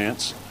us a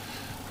chance.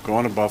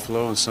 Going to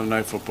Buffalo on Sunday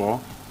Night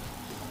Football,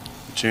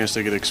 a chance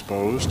to get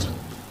exposed.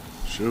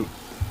 Shoot,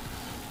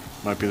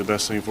 might be the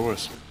best thing for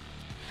us.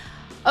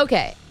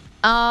 Okay,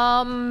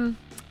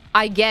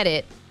 I get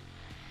it.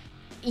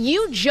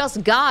 You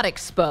just got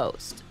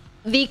exposed.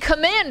 The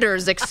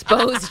Commanders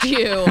exposed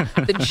you.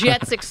 The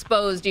Jets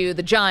exposed you.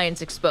 The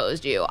Giants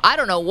exposed you. I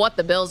don't know what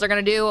the Bills are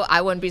going to do.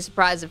 I wouldn't be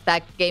surprised if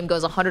that game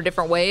goes 100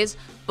 different ways.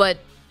 But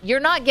you're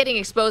not getting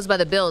exposed by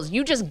the Bills.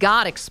 You just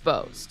got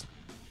exposed.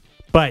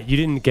 But you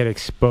didn't get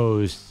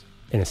exposed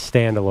in a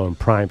standalone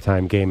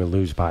primetime game and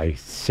lose by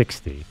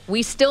 60.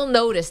 We still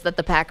noticed that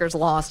the Packers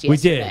lost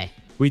yesterday.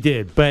 We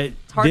did. But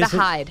it's hard to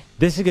hide.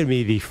 This is going to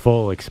be the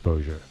full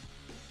exposure.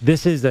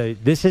 This is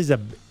a.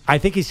 I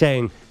think he's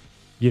saying,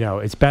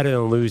 it's better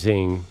than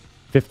losing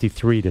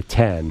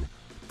 53-10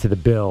 to the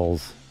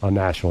Bills on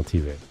national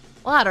TV.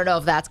 Well, I don't know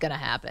if that's going to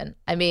happen.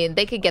 I mean,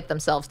 they could get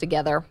themselves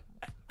together.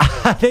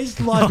 They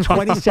lost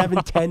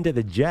 27-10 to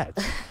the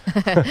Jets.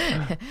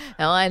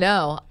 Hell, I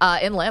know.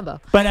 In Lambeau.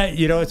 But,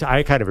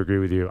 I kind of agree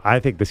with you. I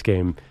think this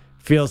game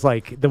feels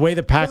like the way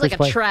the Packers feels like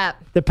play. A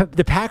trap.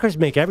 The Packers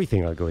make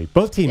everything ugly.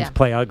 Both teams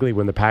play ugly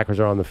when the Packers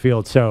are on the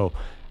field. So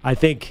I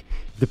think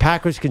the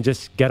Packers can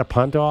just get a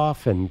punt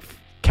off and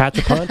catch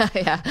a punt,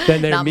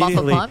 then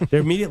they're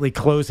immediately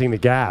closing the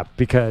gap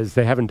because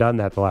they haven't done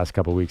that the last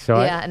couple of weeks. So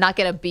and not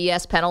get a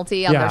BS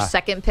penalty on their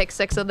second pick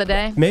six of the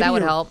day. That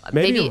would help.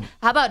 Maybe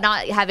how about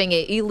not having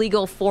an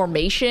illegal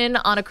formation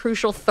on a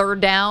crucial third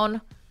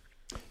down?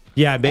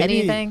 Yeah,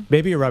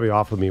 maybe you're rubbing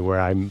off with me where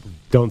I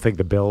don't think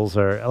the Bills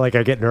are I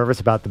get nervous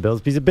about the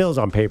Bills because the Bills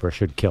on paper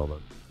should kill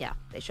them. Yeah,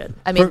 they should.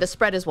 I mean, the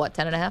spread is what,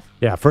 10.5?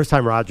 Yeah, first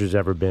time Rodgers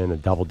ever been a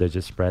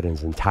double-digit spread in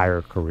his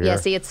entire career. Yeah,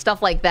 see, it's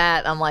stuff like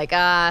that. I'm like,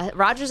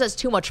 Rodgers has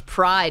too much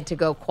pride to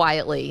go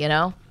quietly,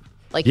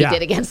 like he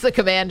did against the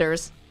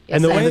Commanders.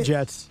 And the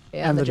Jets.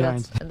 Yeah, and the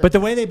Giants. But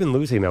the way they've been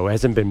losing, though,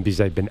 hasn't been because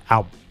they've been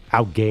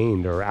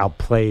outgained or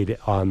outplayed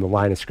on the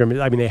line of scrimmage.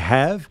 I mean, they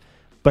have,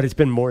 but it's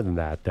been more than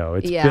that, though.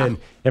 It's been,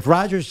 if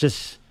Rodgers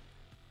just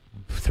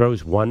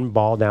throws one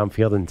ball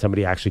downfield and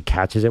somebody actually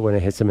catches it when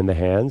it hits him in the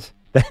hands,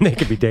 then they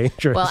could be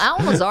dangerous. Well,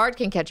 Allen Lazard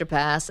can catch a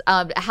pass.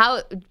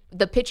 How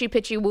the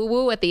pitchy woo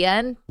woo at the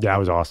end? Yeah, it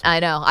was awesome. I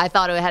know. I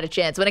thought it had a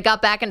chance. When it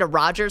got back into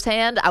Rodgers'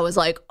 hand, I was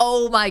like,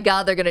 "Oh my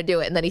God, they're going to do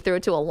it!" And then he threw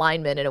it to a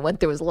lineman, and it went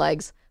through his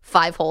legs,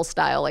 5-hole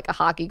style, like a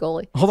hockey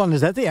goalie. Hold on,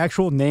 is that the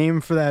actual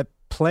name for that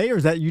play, or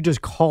is that you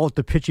just call it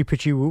the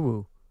pitchy woo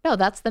woo? No,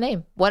 that's the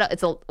name. The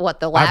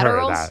laterals? I've heard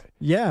of that.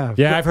 Yeah.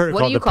 Yeah, I've heard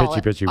it called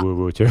the pitchy woo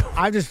woo too.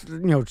 I just,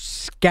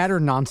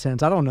 scatter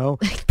nonsense. I don't know.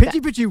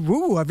 Pitchy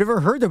woo woo. I've never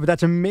heard that, but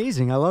that's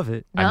amazing. I love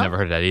it. No? I've never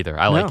heard of that either.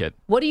 I like it.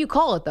 What do you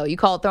call it, though? You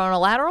call it throwing a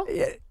lateral?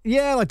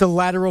 Yeah, like the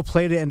lateral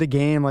play to end a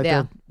game, like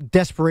the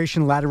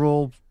desperation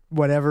lateral,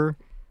 whatever.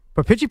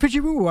 But pitchy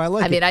woo woo, I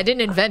like it. I mean, I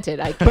didn't invent it.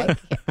 I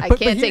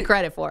can't take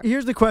credit for it.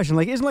 Here's the question.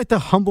 Isn't the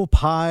humble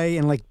pie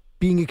and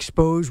being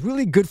exposed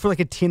really good for a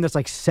team that's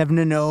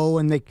 7-0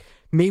 and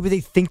maybe they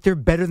think they're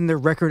better than their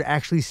record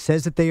actually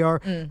says that they are.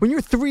 When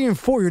you're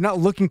 3-4, you're not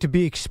looking to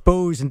be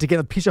exposed and to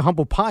get a piece of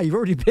humble pie. You've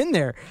already been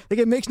there.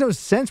 It makes no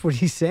sense what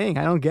he's saying.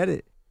 I don't get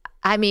it.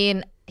 I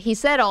mean, he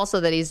said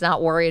also that he's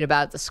not worried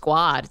about the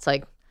squad. It's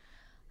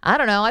I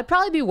don't know. I'd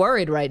probably be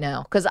worried right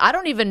now because I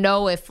don't even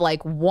know if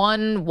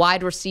one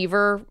wide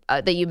receiver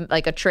that you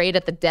a trade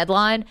at the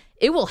deadline,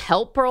 it will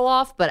help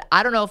Perloff, but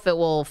I don't know if it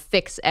will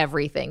fix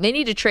everything. They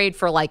need to trade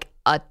for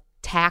a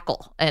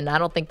tackle, and I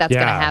don't think that's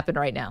going to happen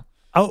right now.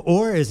 Oh,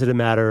 or is it a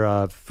matter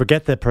of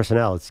forget the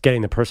personnel? It's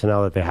getting the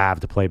personnel that they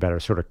have to play better.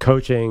 Sort of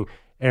coaching.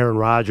 Aaron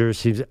Rodgers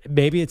seems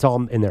maybe it's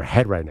all in their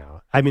head right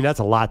now. I mean, that's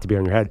a lot to be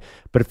on your head,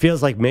 but it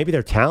feels like maybe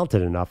they're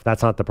talented enough.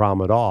 That's not the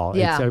problem at all.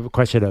 Yeah. It's a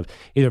question of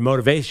either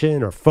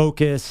motivation or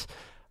focus.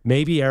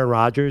 Maybe Aaron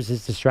Rodgers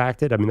is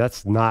distracted. I mean,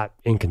 that's not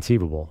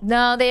inconceivable.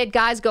 No, they had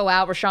guys go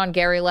out. Rashawn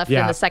Gary left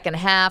in the second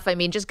half. I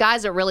mean, just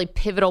guys at really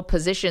pivotal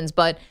positions,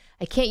 but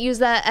I can't use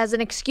that as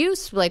an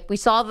excuse. We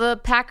saw the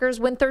Packers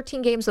win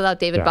 13 games without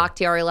David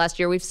Bakhtiari last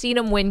year. We've seen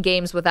them win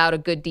games without a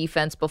good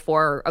defense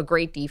before, a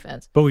great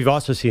defense. But we've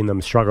also seen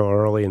them struggle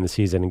early in the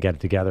season and get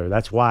it together.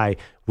 That's why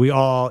we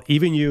all,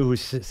 even you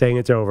who's saying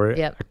it's over,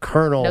 a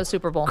kernel, no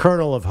Super Bowl.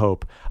 Kernel of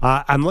hope.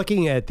 I'm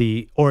looking at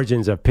the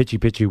origins of pitchy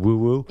woo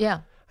woo. Yeah.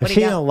 I've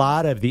seen a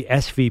lot of the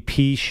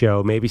SVP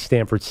show, maybe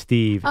Stanford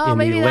Steve, in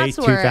the late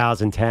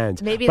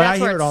 2010s. Maybe but that's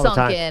where it sunk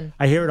time. in.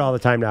 I hear it all the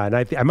time now, and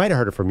I might have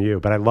heard it from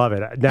you, but I love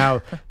it.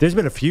 Now, there's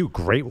been a few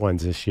great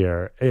ones this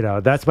year.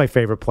 That's my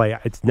favorite play.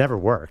 It's never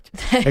worked.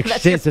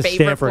 That's your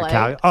favorite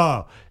play?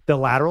 The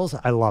laterals,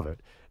 I love it.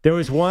 There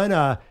was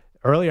one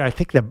earlier, I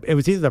think it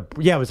was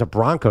the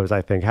Broncos,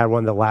 I think, had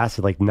one that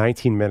lasted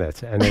 19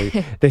 minutes, and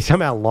they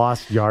somehow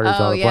lost yardage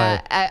on the play.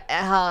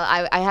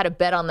 I had a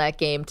bet on that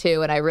game,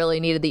 too, and I really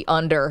needed the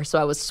under, so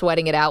I was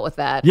sweating it out with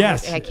that.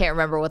 Yes. I can't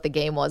remember what the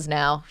game was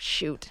now.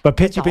 Shoot. But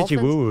pitchy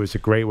woo woo is a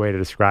great way to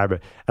describe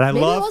it. And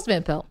Maybe it was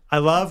Van Pelt. I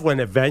love when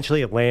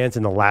eventually it lands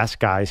in the last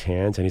guy's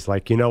hands, and he's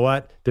like, you know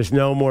what? There's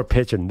no more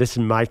pitching. This is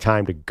my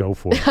time to go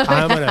for it.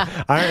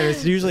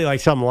 It's usually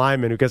some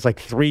lineman who gets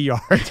 3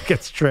 yards,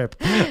 gets tripped.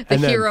 The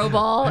hero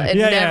ball, it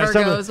never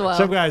goes well.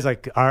 Some guy's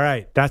like, all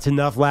right, that's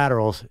enough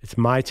laterals. It's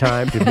my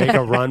time to make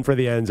a run for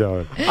the end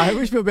zone. I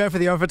always feel bad for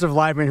the offensive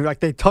linemen who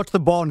they touch the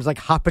ball and it's like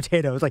hot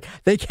potatoes.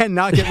 They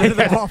cannot get rid of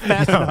the ball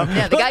fast enough.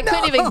 Yeah, the guy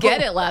couldn't even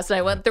get it last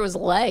night. Went through his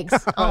legs.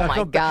 Oh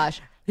my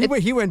gosh.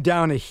 He went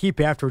down a heap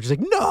afterwards. Just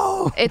like,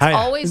 no. It's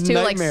always too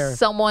Nightmare. like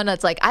someone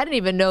that's like, I didn't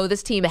even know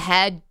this team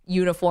had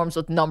uniforms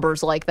with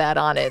numbers like that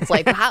on it. It's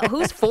like,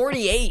 who's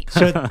 48?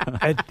 So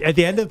at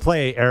the end of the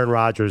play, Aaron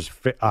Rodgers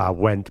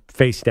went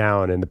face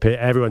down, and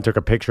everyone took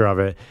a picture of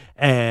it.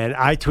 And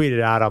I tweeted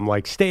out, I'm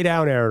like, "Stay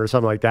down, Aaron," or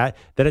something like that.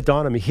 Then it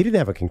dawned on me, he didn't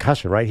have a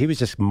concussion, right? He was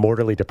just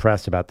mortally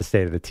depressed about the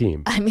state of the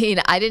team. I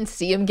mean, I didn't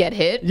see him get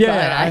hit.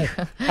 Yeah,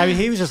 but I mean,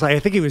 he was just like, I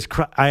think he was.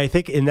 I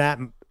think in that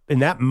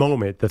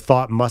moment, the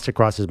thought must have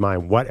crossed his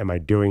mind: "What am I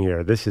doing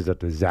here? This is a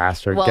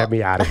disaster. Well, Get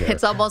me out of here."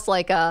 It's almost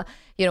like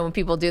when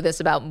people do this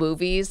about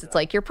movies, it's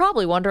like, you're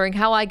probably wondering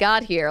how I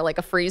got here, like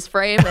a freeze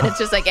frame, and it's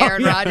just like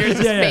Aaron Rodgers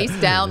is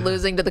face down,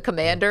 losing to the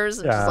Commanders,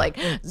 and just like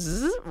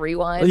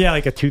rewind. Yeah,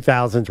 like a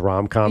 2000s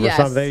rom-com or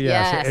something.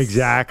 Yes,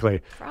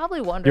 exactly. Probably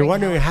wondering. You're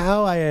wondering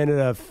how I ended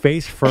up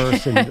face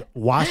first in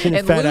Washington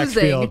And FedEx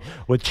losing. Field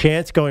with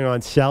chants going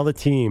on, sell the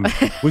team.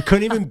 We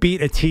couldn't even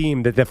beat a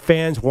team that the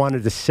fans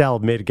wanted to sell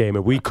mid-game,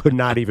 and we could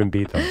not even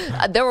beat them.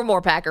 There were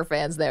more Packer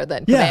fans there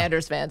than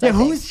Commanders fans. Yeah, I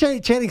who think.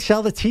 was chanting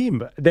sell the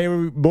team? They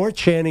were more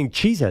chanting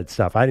cheesehead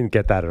stuff. I didn't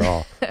get that at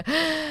all.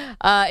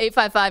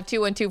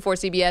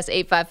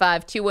 855-212-4CBS,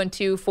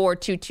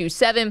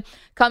 855-212-4227.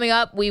 Coming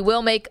up, we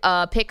will make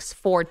picks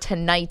for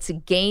tonight's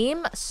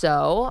game,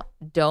 so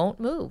don't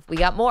move. We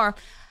got more.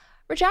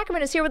 Rich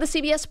Ackerman is here with a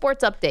CBS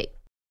Sports Update.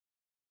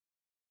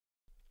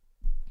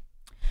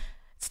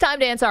 It's time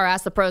to answer our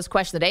Ask the Pros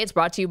question of the day. It's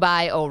brought to you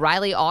by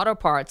O'Reilly Auto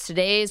Parts.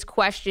 Today's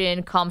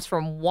question comes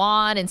from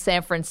Juan in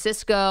San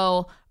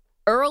Francisco.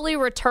 Early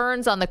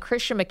returns on the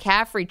Christian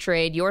McCaffrey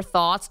trade. Your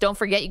thoughts? Don't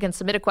forget, you can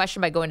submit a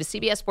question by going to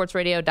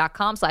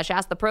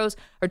cbssportsradio.com/askthepros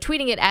or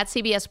tweeting it at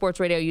CBS Sports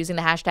Radio using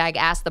the hashtag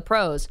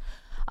AskThePros.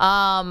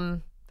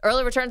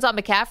 Early returns on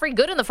McCaffrey,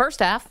 good in the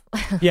first half.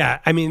 Yeah,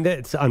 I mean,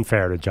 it's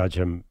unfair to judge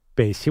him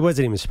based. He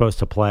wasn't even supposed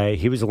to play.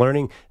 He was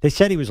learning. They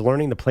said he was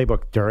learning the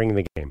playbook during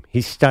the game.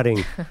 He's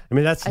studying. I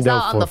mean, that's I saw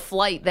on the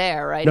flight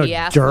there, right? No, he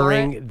asked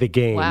during for it. the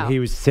game. Wow. He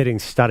was sitting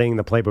studying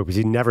the playbook because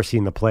he'd never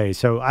seen the play.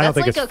 So I don't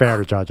think That's it's fair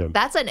to judge him.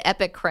 That's an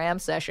epic cram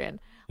session.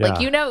 Yeah.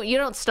 Like, you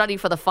don't study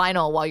for the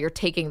final while you're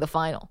taking the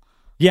final.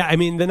 Yeah, I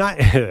mean,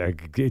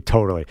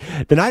 totally.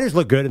 The Niners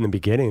looked good in the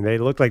beginning. They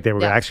looked like they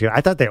were actually.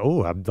 I thought they're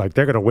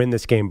going to win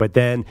this game. But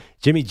then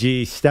Jimmy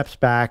G steps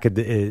back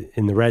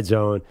in the red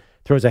zone,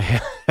 throws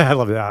I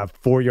love it, a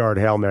 4-yard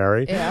Hail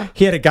Mary. Yeah.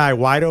 He had a guy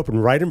wide open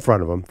right in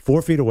front of him,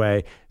 4 feet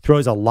away,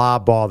 throws a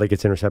lob ball that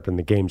gets intercepted, and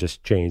the game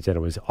just changed, and it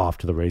was off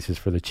to the races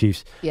for the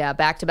Chiefs. Yeah,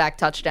 back-to-back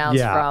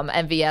touchdowns from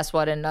MVS,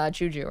 and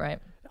Juju, right?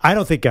 I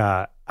don't think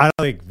the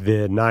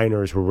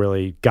Niners were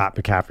really got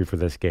McCaffrey for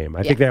this game.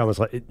 I think they almost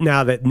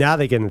now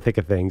they get in the thick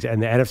of things,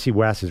 and the NFC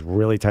West is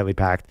really tightly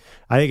packed.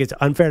 I think it's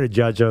unfair to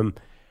judge them.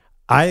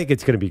 I think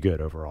it's going to be good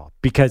overall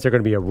because they're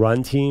going to be a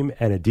run team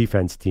and a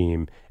defense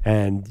team,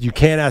 and you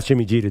can't ask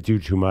Jimmy G to do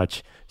too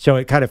much. So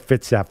it kind of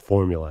fits that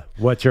formula.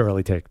 What's your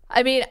early take?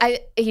 I mean,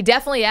 he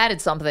definitely added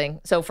something,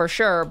 so for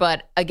sure.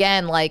 But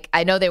again, like,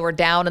 I know they were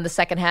down in the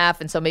second half,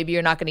 and so maybe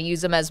you're not going to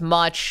use him as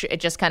much. It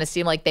just kind of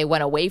seemed like they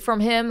went away from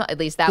him. At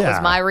least that was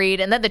my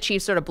read. And then the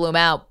Chiefs sort of blew him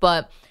out.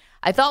 But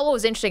I thought what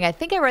was interesting, I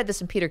think I read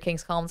this in Peter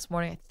King's column this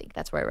morning. I think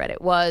that's where I read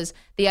it, was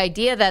the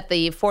idea that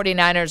the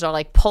 49ers are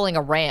like pulling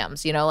a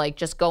Rams, like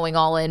just going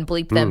all in,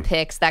 bleep them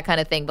picks, that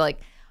kind of thing. But like,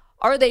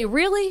 are they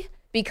really?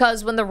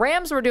 Because when the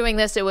Rams were doing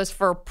this, it was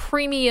for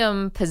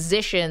premium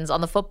positions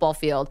on the football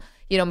field.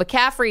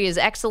 McCaffrey is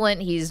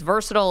excellent. He's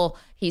versatile.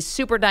 He's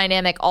super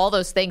dynamic, all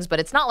those things. But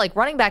it's not like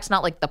running back's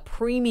not like the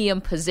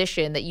premium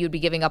position that you'd be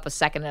giving up a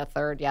second and a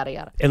third, yada,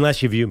 yada.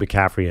 Unless you view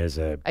McCaffrey as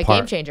a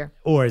game changer.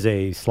 Or as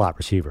a slot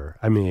receiver.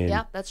 I mean,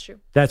 yeah, that's true.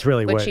 That's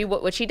really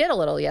which he did a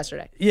little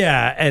yesterday.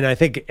 Yeah, and I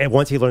think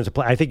once he learns to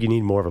play, I think you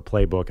need more of a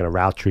playbook and a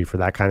route tree for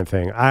that kind of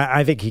thing.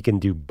 I think he can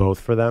do both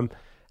for them.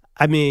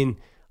 I mean,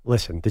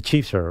 listen, the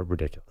Chiefs are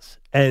ridiculous.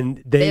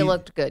 And they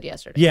looked good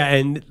yesterday. Yeah,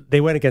 and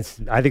they went against,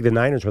 I think the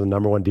Niners were the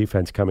number one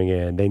defense coming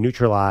in. They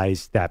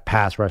neutralized that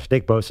pass rush.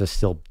 Nick Bosa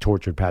still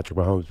tortured Patrick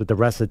Mahomes, but the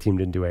rest of the team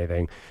didn't do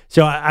anything.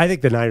 So I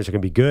think the Niners are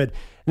going to be good.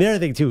 And the other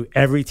thing, too,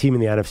 every team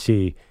in the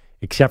NFC,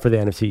 except for the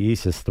NFC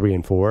East, is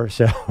 3-4.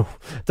 So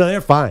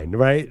they're fine,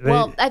 right?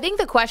 Well, I think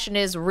the question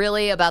is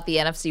really about the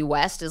NFC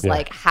West is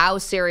like, how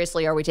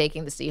seriously are we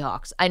taking the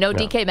Seahawks? I know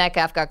DK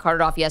Metcalf got carted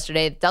off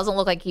yesterday. It doesn't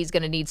look like he's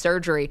going to need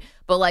surgery,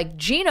 but like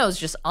Geno's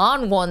just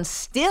on one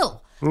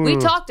still. We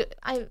talked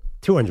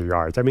 200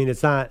 yards. I mean,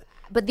 it's not.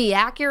 But the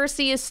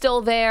accuracy is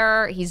still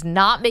there. He's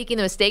not making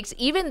the mistakes.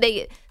 Even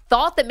they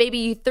thought that maybe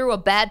he threw a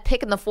bad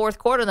pick in the fourth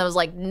quarter, and I was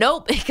like,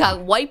 nope, it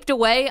got wiped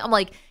away. I'm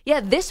like,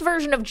 yeah, this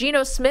version of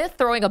Geno Smith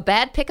throwing a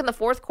bad pick in the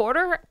fourth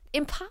quarter,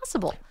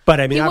 impossible.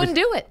 But I mean, he wouldn't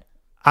do it.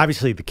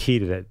 Obviously, the key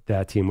to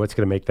that team, what's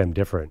going to make them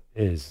different,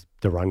 is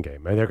the run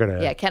game. And they're going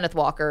to. Yeah, Kenneth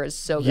Walker is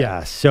so good.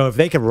 Yeah, so if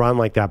they can run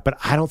like that, but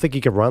I don't think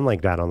you can run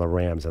like that on the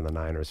Rams and the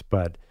Niners.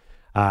 But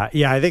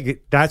I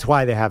think that's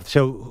why they have.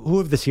 So who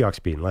have the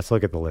Seahawks beaten? Let's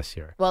look at the list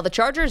here. Well, the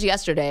Chargers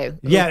yesterday.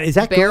 Yeah, is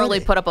that barely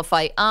good? Put up a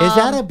fight? Is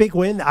that a big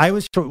win? I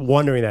was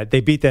wondering that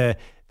they beat the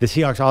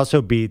Seahawks.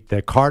 Also beat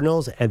the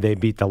Cardinals, and they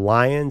beat the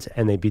Lions,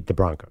 and they beat the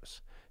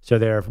Broncos. So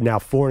they're now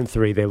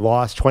 4-3. They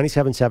lost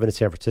 27-7 to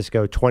San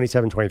Francisco,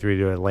 27-23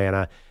 to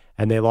Atlanta,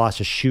 and they lost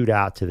a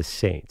shootout to the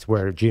Saints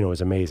where Geno was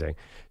amazing.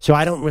 So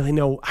I don't really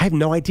know. I have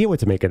no idea what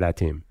to make of that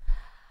team.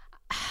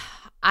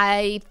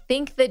 I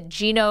think that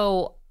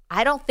Geno,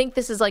 I don't think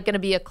this is like going to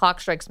be a clock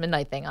strikes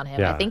midnight thing on him.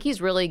 Yeah. I think he's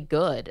really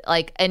good.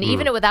 And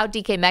even without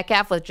DK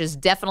Metcalf, which is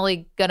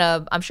definitely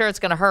I'm sure it's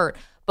going to hurt,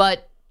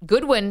 but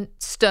Goodwin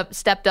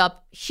stepped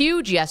up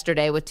huge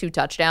yesterday with 2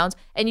 touchdowns,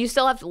 and you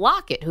still have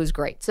Lockett, who's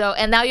great. So,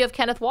 and now you have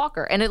Kenneth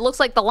Walker, and it looks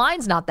like the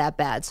line's not that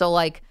bad. So,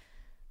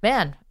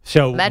 man,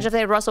 imagine if they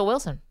had Russell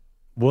Wilson.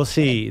 We'll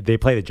see. They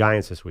play the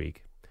Giants this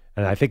week,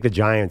 and I think the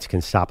Giants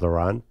can stop the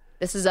run.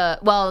 This is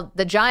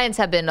the Giants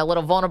have been a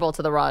little vulnerable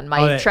to the run.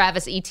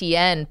 Travis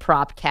Etienne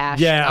prop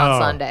cashed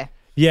on Sunday.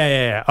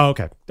 Yeah. Oh,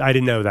 okay. I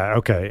didn't know that.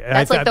 Okay.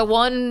 That's the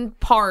one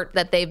part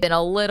that they've been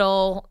a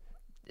little...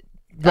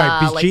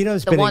 Right, because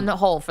Geno's been one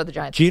hole for the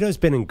Giants. Geno's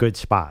been in good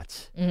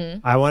spots.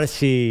 Mm-hmm. I want to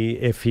see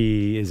if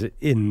he is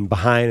in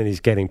behind and he's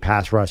getting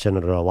pass rush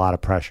under a lot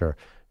of pressure,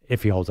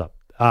 if he holds up.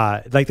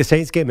 Like the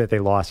Saints game that they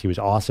lost, he was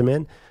awesome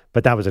in,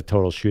 but that was a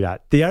total shootout.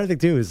 The other thing,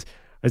 too, is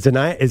the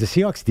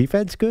Seahawks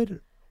defense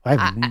good? I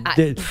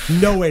have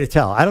no way to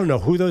tell. I don't know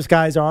who those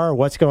guys are or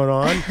what's going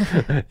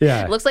on.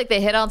 Yeah, looks like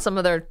they hit on some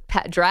of their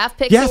draft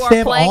picks yes, who they are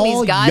have playing.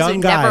 all These guys young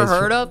we've guys. Never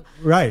heard of.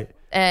 Right.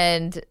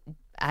 And...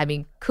 I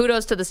mean,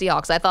 kudos to the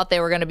Seahawks. I thought they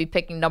were going to be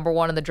picking number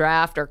 1 in the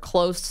draft or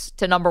close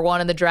to number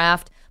 1 in the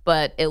draft,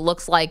 but it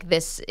looks like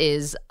this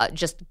is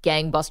just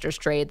gangbusters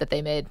trade that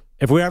they made.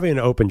 If we're having an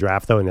open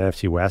draft, though, in the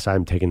NFC West,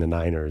 I'm taking the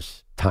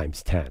Niners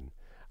times 10.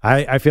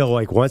 I feel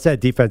like once that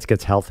defense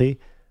gets healthy,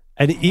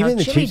 and even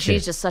the Jimmy Chiefs...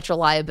 G's just such a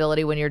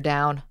liability when you're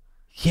down.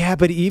 Yeah,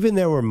 but even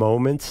there were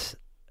moments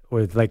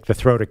with like the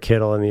throw to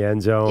Kittle in the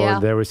end zone.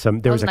 Yeah. There was a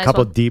nice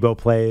couple one. Debo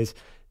plays.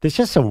 There's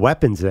just some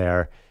weapons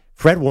there.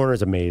 Fred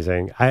Warner's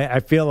amazing.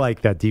 I feel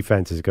like that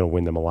defense is going to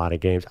win them a lot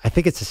of games. I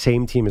think it's the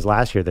same team as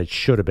last year that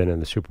should have been in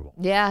the Super Bowl.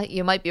 Yeah,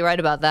 you might be right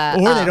about that.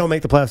 Or they don't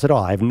make the playoffs at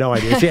all. I have no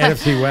idea. It's the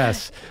NFC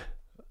West.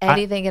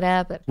 Anything can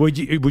happen. Would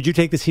you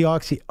take the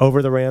Seahawks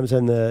over the Rams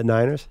and the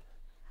Niners?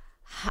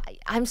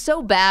 I'm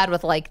so bad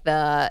with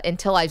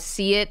until I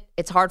see it,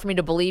 it's hard for me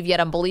to believe, yet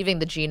I'm believing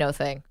the Geno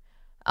thing.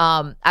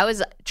 I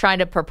was trying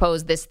to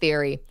propose this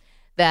theory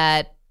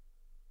that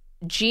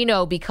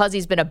Geno, because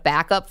he's been a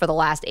backup for the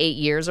last 8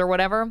 years or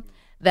whatever,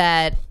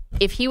 that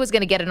if he was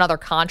going to get another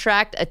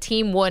contract, a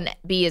team wouldn't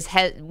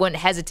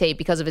hesitate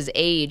because of his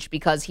age,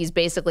 because he's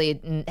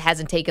basically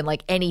hasn't taken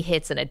any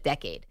hits in a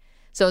decade.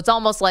 So it's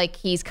almost like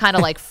he's kind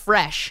of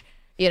fresh,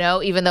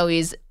 even though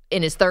he's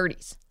in his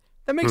 30s.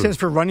 That makes sense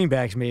for running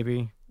backs,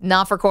 maybe.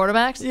 Not for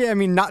quarterbacks? Yeah, I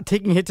mean, not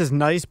taking hits is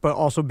nice, but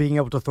also being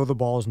able to throw the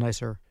ball is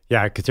nicer.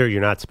 Yeah, consider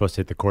you're not supposed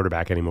to hit the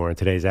quarterback anymore in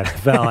today's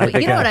NFL.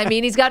 You know what I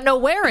mean? He's got no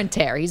wear and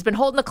tear. He's been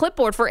holding the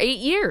clipboard for 8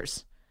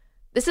 years.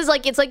 This is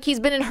it's like he's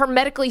been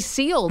hermetically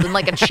sealed in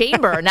a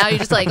chamber. Now you're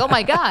just oh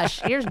my gosh,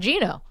 here's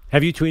Geno.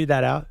 Have you tweeted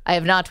that out? I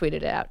have not tweeted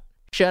it out.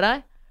 Should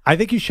I? I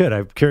think you should.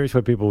 I'm curious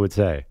what people would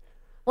say.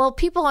 Well,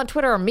 people on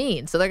Twitter are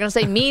mean, so they're going to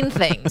say mean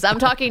things. I'm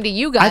talking to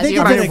you guys.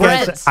 You're my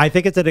friends. I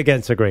think it's an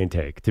against the grain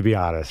take, to be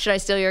honest. Should I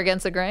steal your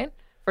against the grain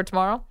for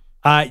tomorrow?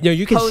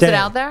 You can pose it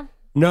out there.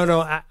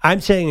 No. I'm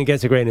saying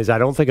against the grain is I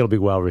don't think it'll be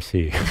well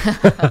received.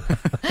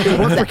 It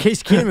worked for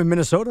Case Keenum in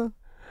Minnesota.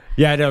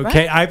 Yeah, no.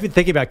 Right. I've been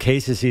thinking about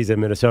Case's season in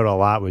Minnesota a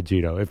lot with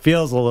Geno. It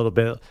feels a little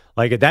bit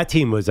like that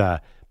team was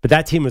but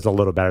that team was a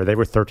little better. They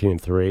were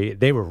 13-3.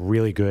 They were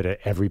really good at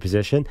every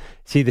position.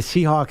 See, the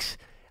Seahawks,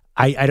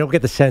 I don't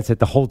get the sense that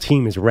the whole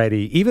team is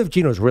ready. Even if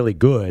Geno's really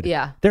good,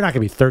 yeah, they're not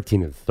going to be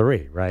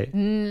 13-3, right?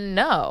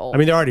 No. I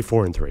mean, they're already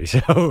 4-3.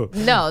 So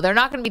no, they're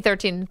not going to be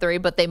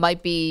 13-3, but they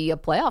might be a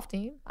playoff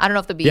team. I don't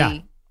know if they'll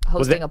be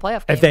hosting a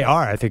playoff game. If they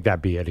are, I think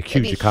that'd be a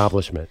huge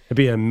accomplishment. It'd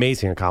be an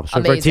amazing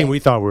accomplishment for a team we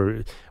thought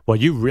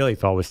you really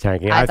thought was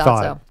tanking. I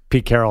thought so.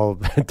 Pete Carroll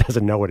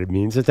doesn't know what it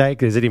means to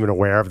tank. Isn't even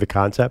aware of the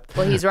concept.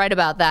 Well, he's right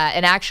about that.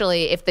 And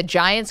actually, if the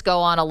Giants go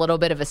on a little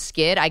bit of a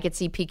skid, I could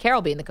see Pete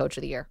Carroll being the coach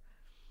of the year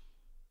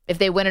if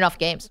they win enough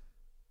games.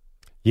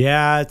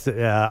 Yeah, it's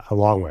a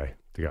long way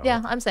to go.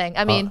 Yeah, I'm saying.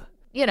 I mean,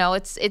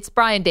 it's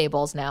Brian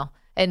Daboll's now,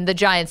 and the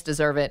Giants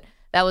deserve it.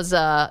 That was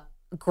a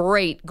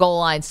great goal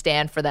line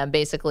stand for them,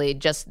 basically.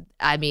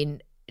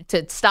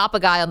 To stop a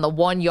guy on the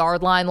 1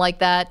 yard line like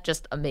that,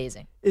 just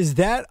amazing. Is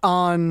that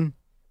on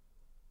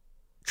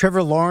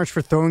Trevor Lawrence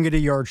for throwing it a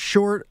yard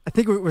short? I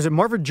think was it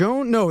Marvin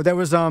Jones? No, that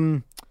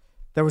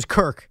was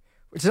Kirk.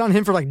 Is it on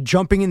him for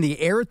jumping in the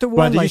air at the one?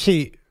 Well, did you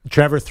see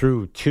Trevor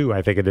threw 2,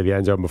 I think, into the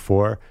end zone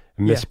before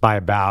and missed by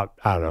about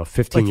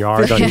 15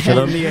 yards on each of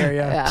them. In the air,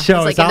 Yeah.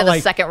 So it's into the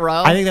second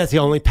row. I think that's the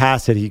only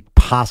pass that he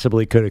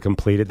possibly could have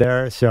completed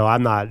there. So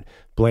I'm not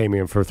blaming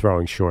him for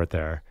throwing short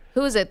there.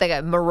 Who is it? They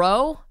got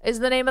Moreau is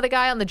the name of the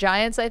guy on the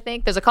Giants, I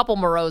think. There's a couple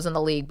Moreaus in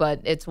the league, but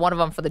it's one of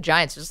them for the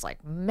Giants. Just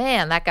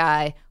man, that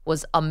guy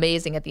was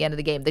amazing at the end of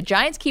the game. The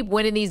Giants keep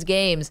winning these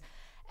games,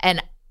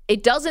 and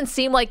it doesn't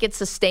seem like it's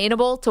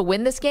sustainable to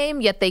win this game,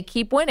 yet they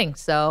keep winning.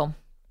 So,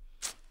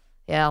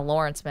 yeah,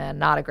 Lawrence, man,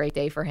 not a great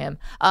day for him.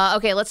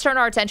 Okay, let's turn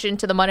our attention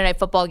to the Monday Night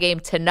Football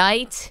game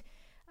tonight.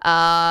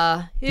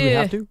 Do we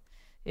have to?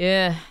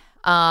 Yeah.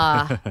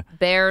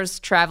 Bears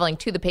traveling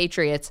to the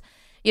Patriots.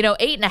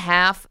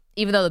 8.5,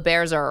 even though the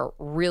Bears are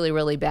really,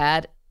 really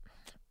bad,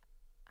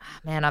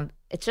 man,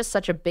 it's just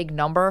such a big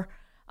number.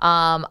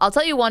 I'll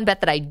tell you one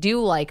bet that I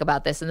do like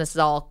about this, and this is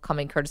all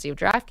coming courtesy of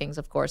DraftKings,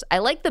 of course. I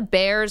like the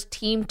Bears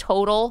team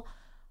total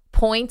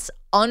points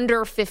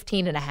under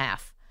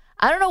 15.5.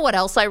 I don't know what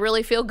else I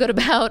really feel good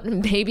about.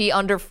 Maybe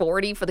under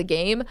 40 for the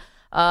game.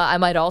 I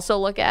might also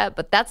look at,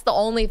 but that's the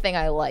only thing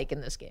I like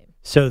in this game.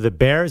 So the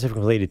Bears have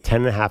completed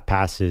 10.5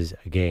 passes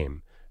a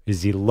game.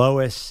 Is the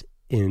lowest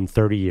in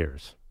 30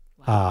 years.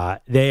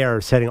 They are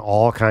setting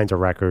all kinds of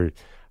records.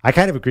 I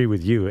kind of agree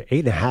with you.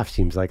 8.5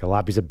 seems like a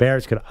lot because the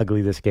Bears could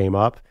ugly this game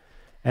up.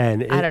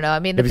 And I don't know. I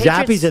mean, if the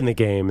Zappi's in the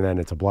game, then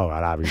it's a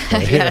blowout,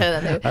 obviously.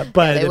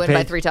 But they win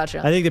by 3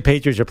 touchdowns. I think the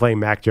Patriots are playing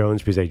Mac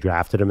Jones because they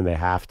drafted him and they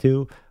have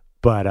to.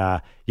 But,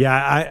 I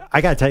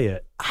got to tell you,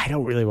 I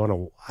don't really want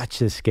to watch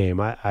this game.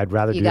 I'd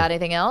rather You got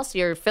anything else?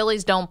 Your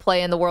Phillies don't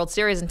play in the World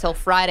Series until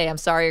Friday. I'm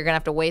sorry you're going to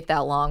have to wait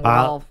that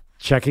long.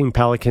 Checking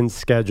Pelicans'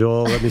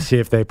 schedule. Let me see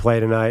if they play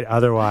tonight.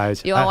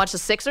 Otherwise, you want to watch the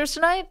Sixers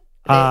tonight?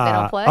 They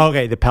don't play?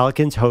 Okay, the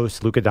Pelicans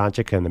host Luka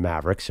Doncic and the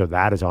Mavericks, so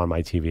that is on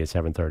my TV at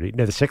 7:30.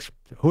 No,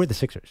 who are the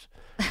Sixers?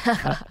 You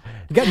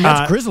got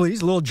Nets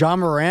Grizzlies, little John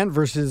Morant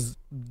versus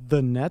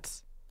the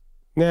Nets.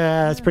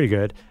 Yeah, that's pretty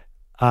good.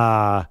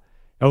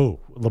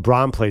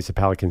 LeBron plays the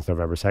Pelicans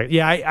November 2nd.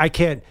 Yeah, I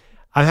can't.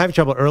 I'm having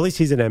trouble. Early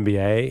season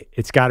NBA,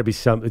 it's got to be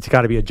It's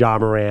got to be a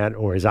John Morant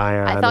or a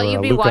Zion. I thought or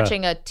you'd be Luka.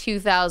 watching a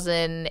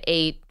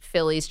 2008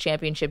 Phillies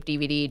championship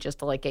DVD just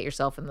to get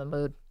yourself in the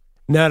mood.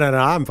 No.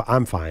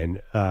 I'm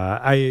fine.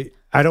 I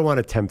don't want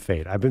to tempt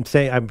fate. I've been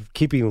saying I'm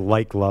keeping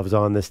light gloves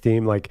on this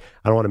team. I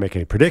don't want to make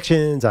any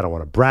predictions. I don't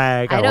want to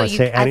brag. I don't want to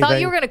say anything. I thought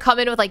you were going to come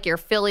in with your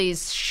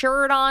Phillies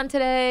shirt on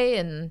today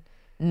and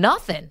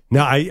nothing.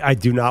 No, I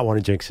do not want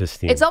to jinx this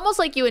team. It's almost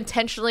like you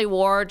intentionally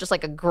wore just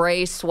a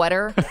gray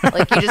sweater.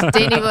 You just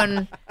didn't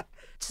even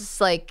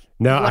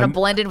you want to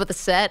blend in with the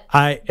set.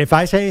 If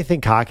I say anything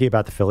cocky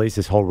about the Phillies,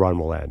 this whole run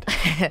will end.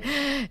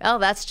 Oh,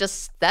 that's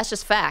just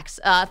facts.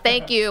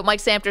 Thank you, Mike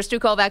Samter, Stu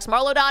Kovacs,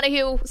 Marlo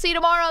Donahue. See you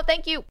tomorrow.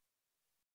 Thank you.